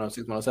score?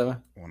 106,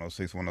 107?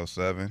 106,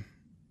 107.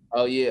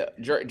 Oh, yeah.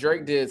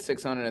 Drake did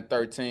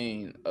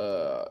 613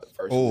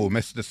 first week.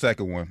 Missed the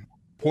second one.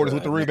 Portis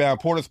with the rebound.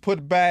 Portis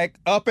put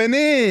back up and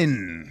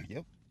in.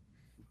 Yep.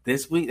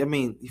 This week, I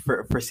mean,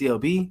 for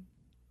CLB?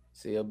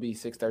 CLB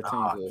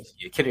 613.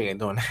 Yeah, Kidding ain't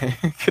doing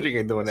that. Kidding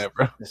ain't doing that,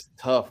 bro. It's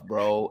tough,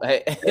 bro.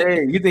 Hey,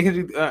 you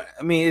think? I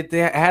mean, it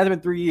hasn't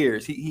been 3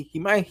 years. He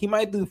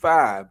might do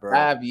 5, bro.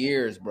 5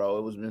 years, bro.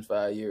 It was been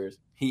 5 years.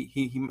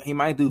 He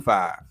might do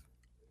 5.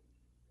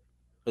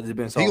 Because it's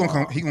been so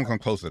long. He gonna come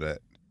close to that.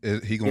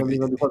 He gonna be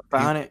close to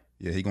 500.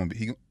 Yeah,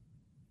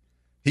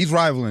 he's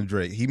rivaling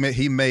Drake. He may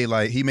be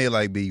like.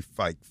 You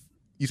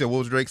said what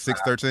was Drake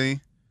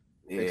 613?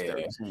 Yeah,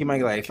 he might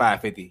get like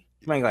 550.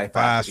 He might get like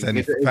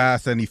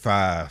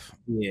 575.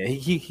 Yeah,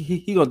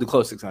 he gonna do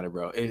close 600,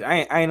 bro.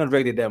 I ain't know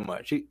Drake did that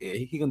much.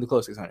 He gonna do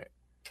close 600.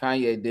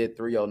 Kanye did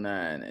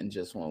 309 in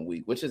just 1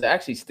 week, which is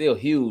actually still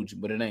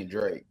huge, but it ain't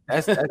Drake.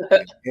 That's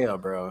hell,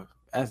 bro.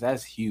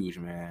 That's huge,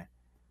 man.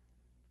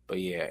 But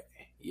yeah,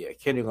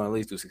 Kendrick gonna at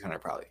least do 600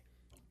 probably.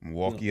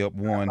 Milwaukee up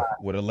 1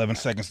 with 11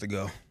 seconds to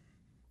go.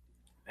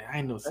 I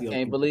can't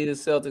believe the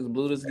Celtics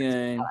blew this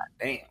game. God,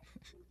 damn.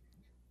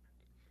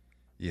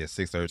 Yeah,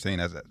 613.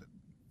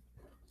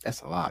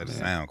 That's a lot. That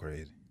sound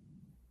crazy,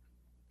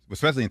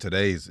 especially in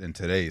today's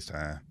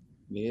time.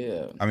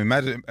 Yeah, I mean,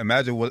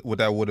 imagine what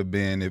that would have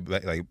been if,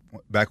 like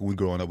back when we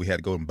growing up, we had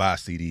to go and buy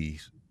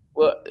CDs.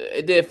 Well,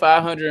 it did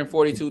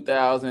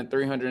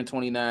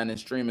 542,329 in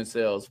streaming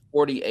sales,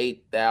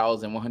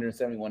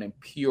 48,171 in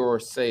pure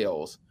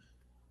sales.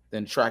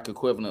 Then track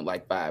equivalent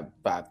like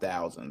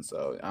 5,000.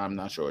 So I'm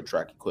not sure what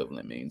track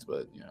equivalent means,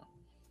 but you know,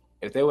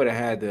 if we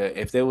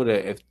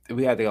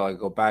had to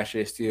go buy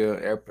shit still,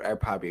 it'd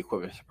probably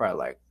equivalent. Probably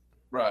like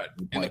right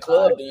in the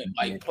club,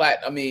 like plat.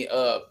 I mean,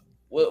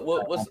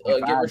 what's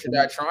Get Rich or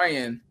Die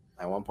Trying?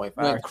 Like 1.5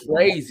 went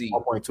crazy,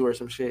 1.2 or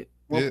some shit.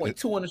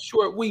 1.2 in a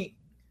short week.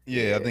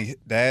 Yeah, I think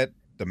that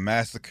the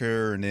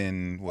Massacre and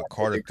then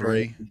Carter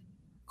 3.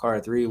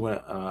 Carter 3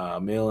 went a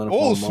million.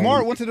 Oh,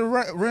 Smart went to the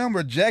realm,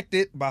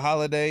 rejected by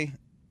Holiday.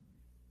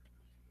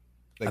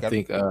 They got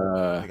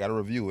to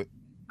review it.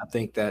 I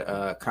think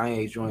that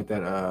Kanye joined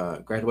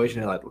that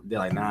graduation did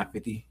like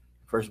 950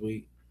 first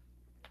week.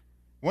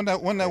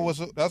 That's when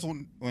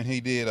he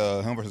did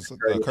him versus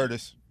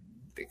Curtis.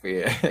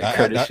 Yeah,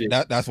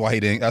 that's why he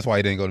didn't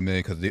go to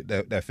million because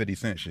that 50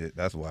 Cent shit.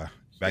 That's why.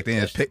 Back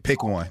then, it's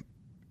pick one.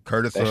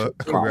 Curtis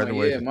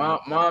graduation. Yeah,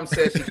 mom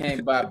said she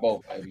can't buy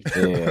both. Baby.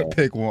 Yeah.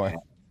 Pick one.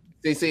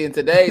 See, in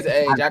today's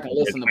age, I can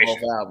listen to both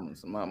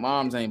albums. My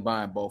mom's ain't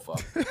buying both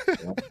of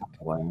them.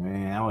 Well,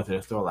 man, I went to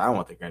the store. I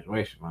want the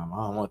graduation, mom.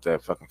 I don't want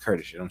that fucking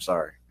Curtis shit. I'm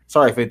sorry.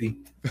 Sorry, 50.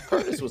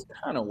 Curtis was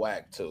kind of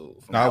whack too.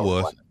 I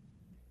was.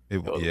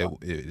 It was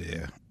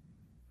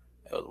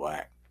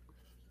whack.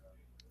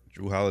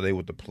 Drew Holiday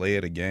with the play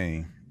of the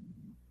game.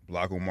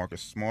 Block on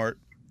Marcus Smart.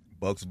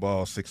 Bucks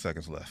ball, 6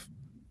 seconds left.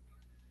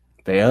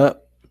 They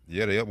up?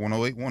 Yeah, they up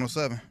 108,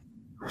 107.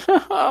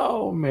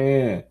 Oh,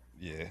 man.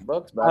 Yeah.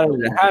 Bucks. How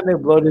did they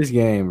blow this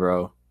game,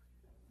 bro?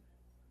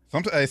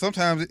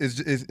 Sometimes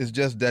it's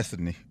just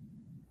destiny.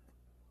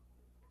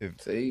 I'm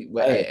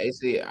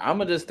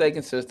gonna just stay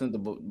consistent.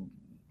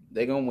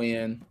 They're gonna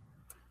win.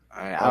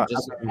 I'll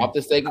just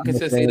stay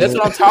consistent. That's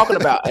what I'm talking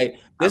about. Hey,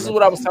 this is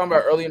what I was talking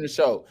about earlier in the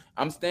show.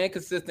 I'm staying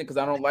consistent because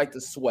I don't like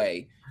to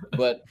sway.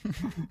 But,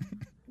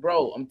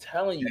 bro, I'm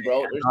telling you,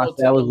 bro, there's no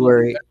telling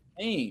who's the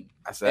team.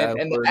 I said,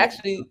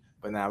 actually,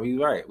 but now we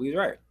right.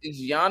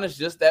 Is Giannis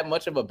just that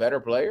much of a better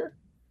player?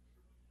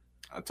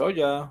 I told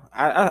y'all.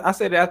 I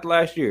said it after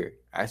last year.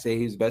 I say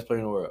he's the best player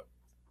in the world.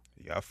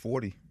 He got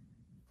 40.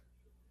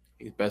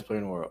 He's the best player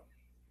in the world.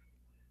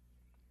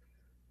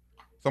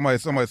 Somebody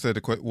said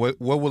the question: What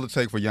will it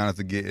take for Giannis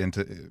to get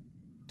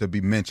to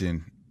be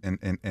mentioned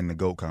in the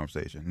GOAT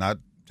conversation? Not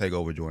take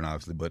over Jordan,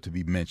 obviously, but to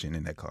be mentioned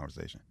in that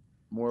conversation.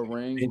 More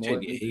rings,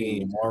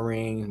 more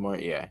rings,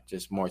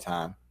 just more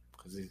time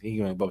because he's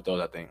going to both those.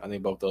 I think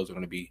both those are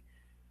going to be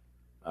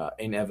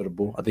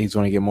inevitable. I think he's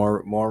going to get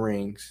more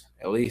rings.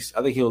 At least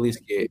I think he'll at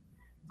least get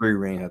 3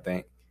 rings. I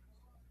think.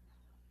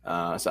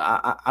 So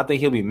I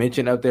think he'll be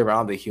mentioned up there, but I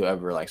don't think he'll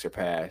ever like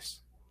surpass.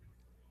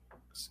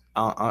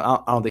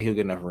 I don't think he'll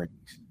get enough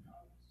rings,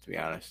 to be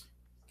honest.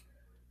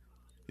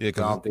 Yeah,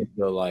 because I don't think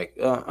he'll like.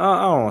 I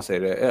don't want to say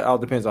that. It all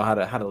depends on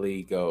how the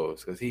league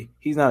goes because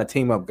he's not a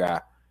team up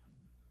guy.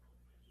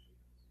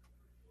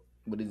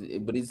 But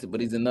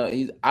he's enough.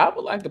 I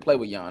would like to play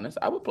with Giannis.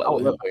 I would play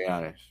with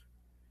Giannis.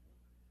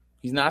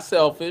 He's not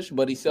selfish,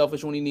 but he's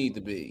selfish when he needs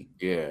to be.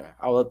 Yeah,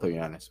 I would love to be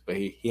honest, but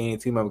he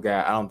ain't a team up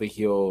guy. I don't think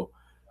he'll.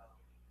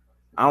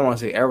 I don't want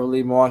to say ever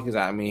leave Milwaukee because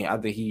I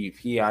think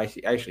he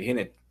actually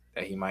hinted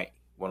that he might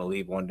want to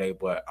leave one day,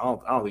 but I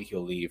don't think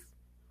he'll leave.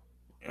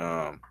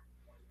 Not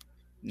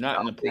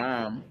in the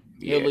prime.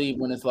 Yeah. He'll leave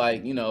when it's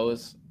like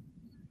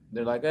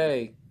they're like,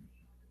 hey,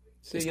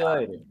 see you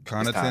later.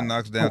 Connaughton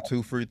knocks down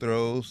 2 free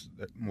throws.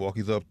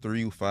 Milwaukee's up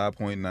 3 with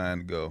 5.9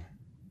 to go.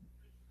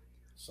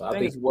 So I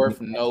think it's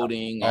worth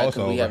noting because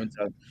we haven't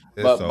talked.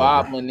 But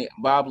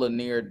Bob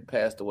Lanier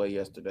passed away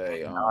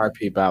yesterday.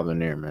 R.I.P. Bob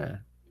Lanier, man.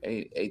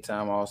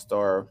 Eight-time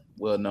All-Star,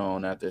 well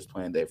known after his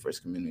playing day for his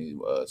community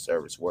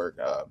service work,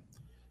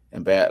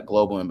 and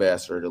global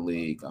ambassador of the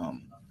league.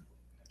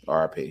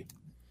 R.I.P.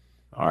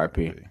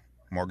 R.I.P.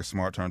 Marcus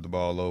Smart turned the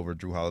ball over.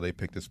 Drew Holiday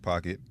picked his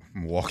pocket.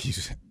 Milwaukee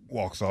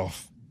walks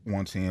off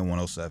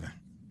 110-107.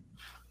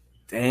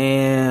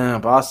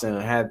 Damn,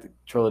 Boston had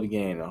control of the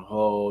game the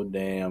whole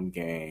damn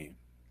game.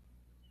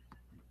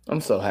 I'm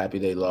so happy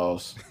they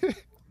lost.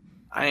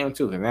 I am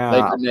too. Now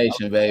Laker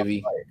Nation,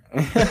 baby.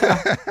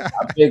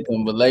 I picked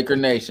them, but Laker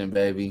Nation,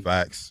 baby.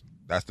 Facts.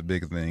 That's the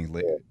biggest thing.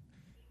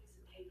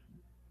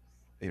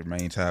 They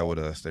remain tied with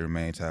us.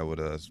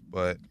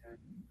 But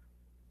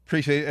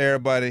appreciate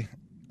everybody.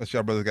 Unless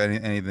y'all brothers got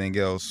anything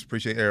else.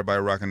 Appreciate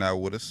everybody rocking out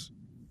with us.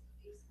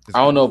 I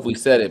don't know if we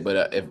said it,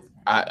 but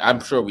I'm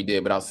sure we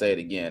did, but I'll say it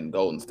again.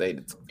 Golden State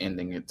is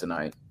ending it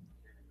tonight.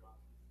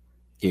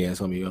 Yeah, it's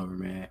going to be over,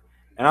 man.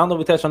 And I don't know if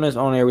we touched on this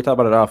on air. We talked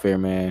about it off air,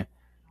 man.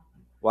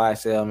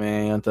 YSL,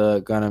 man. Young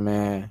Thug, Gunna,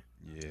 man.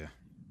 Yeah.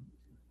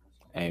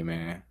 Hey,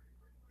 man.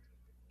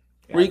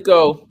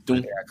 Rico.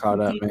 Got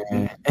caught up,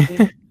 man.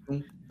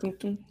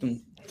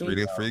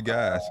 Free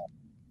guys.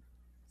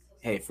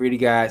 Hey, free the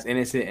guys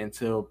innocent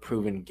until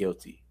proven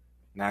guilty.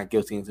 Not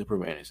guilty until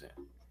proven innocent.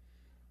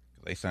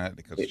 They signed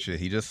because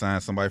he just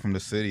signed somebody from the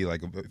city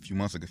like a few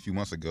months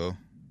ago.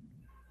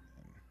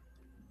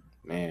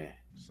 Man.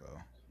 So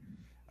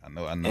I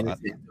know. Innocent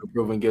until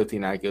proven guilty,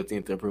 not guilty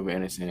until proven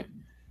innocent.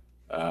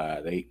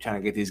 They trying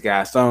to get these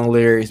guys song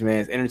lyrics, man.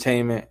 It's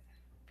entertainment.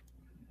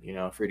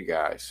 Free the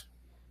guys.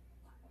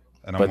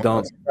 And but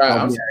I'm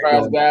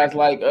surprised guys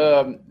like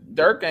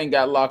Dirk ain't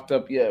got locked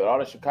up yet. All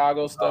the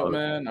Chicago stuff,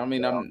 man. I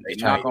mean, I'm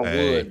knock on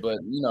wood, but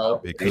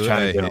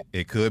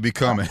it could be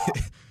coming.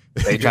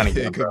 They trying to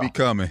get him. It could be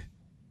coming.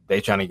 They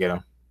trying to get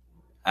him.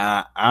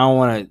 I don't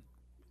want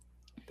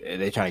to.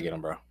 They trying to get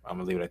him, bro. I'm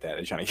gonna leave it at that.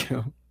 They trying to get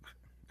him.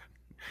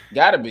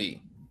 Gotta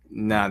be.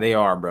 Nah, they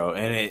are, bro.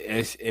 And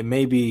it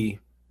may be.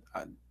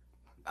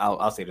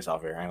 I'll say this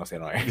off here. I ain't gonna say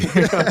it on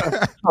here.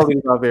 I'll leave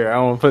it off here. I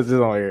don't want to put this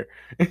on here.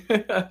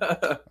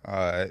 All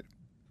right.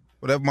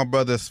 Whatever my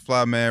brothers,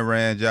 Flyman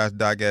Rand, Josh,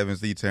 Doc Evans,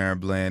 the Tarren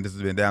Bland. This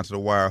has been Down to the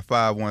Wire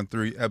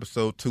 513,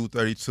 episode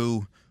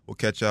 232. We'll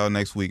catch y'all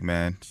next week,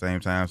 man. Same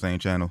time, same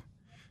channel.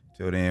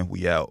 Till then,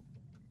 we out.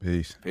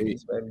 Peace.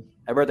 Peace, baby.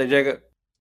 Happy birthday, Jacob.